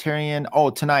Hapitarian. Oh,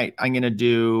 tonight I'm going to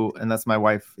do, unless my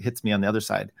wife hits me on the other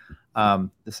side,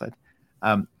 this side.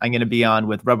 I'm going to be on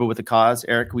with Rebel with a Cause.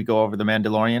 Eric, we go over the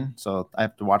Mandalorian. So I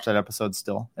have to watch that episode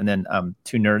still. And then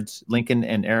two nerds, Lincoln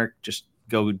and Eric, just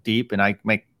go deep and I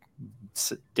make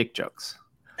dick jokes.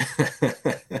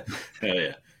 Hell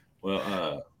yeah.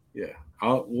 Well, yeah,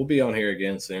 we'll be on here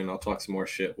again soon. I'll talk some more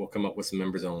shit. We'll come up with some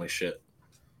members only shit.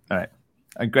 All right.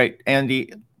 Great.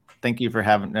 Andy, thank you for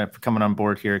for coming on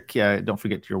board here. Don't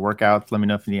forget your workouts. Let me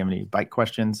know if you have any bike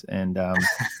questions. And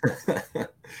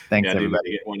thanks,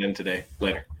 everybody. Get one in today.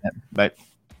 Later. Yeah, bye.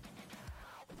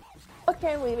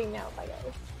 Okay, I'm leaving now. Bye,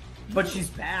 guys. But she's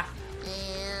back.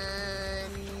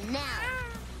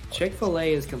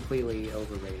 Chick-fil-A is completely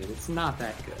overrated. It's not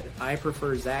that good. I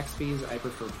prefer Zaxby's. I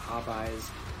prefer Popeyes.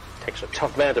 Takes a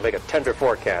tough man to make a tender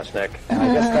forecast, Nick. And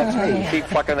I guess that's me. Keep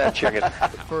fucking that chicken.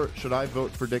 Should I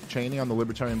vote for Dick Cheney on the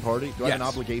Libertarian Party? Do I have an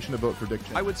obligation to vote for Dick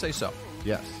Cheney? I would say so.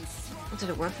 Yes. Did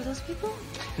it work for those people?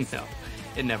 No,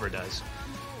 it never does.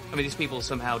 I mean, these people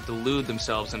somehow delude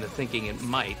themselves into thinking it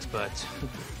might, but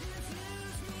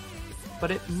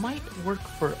it might work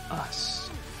for us.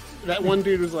 That one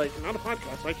dude was like, not a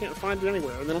podcast. I can't find it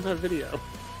anywhere. And they don't have video.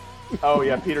 Oh,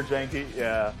 yeah, Peter Janke.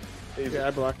 Yeah. Yeah, I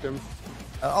blocked him.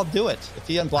 I'll do it. If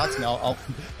he unblocks me, I'll...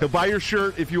 He'll buy your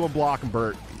shirt if you unblock him,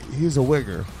 Bert. He's a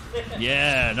wigger.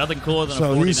 Yeah, nothing cooler than a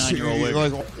 49-year-old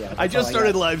wigger. I just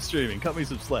started live streaming. Cut me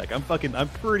some slack. I'm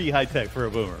pretty high tech for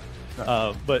a boomer.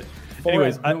 But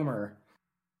anyways, boomer.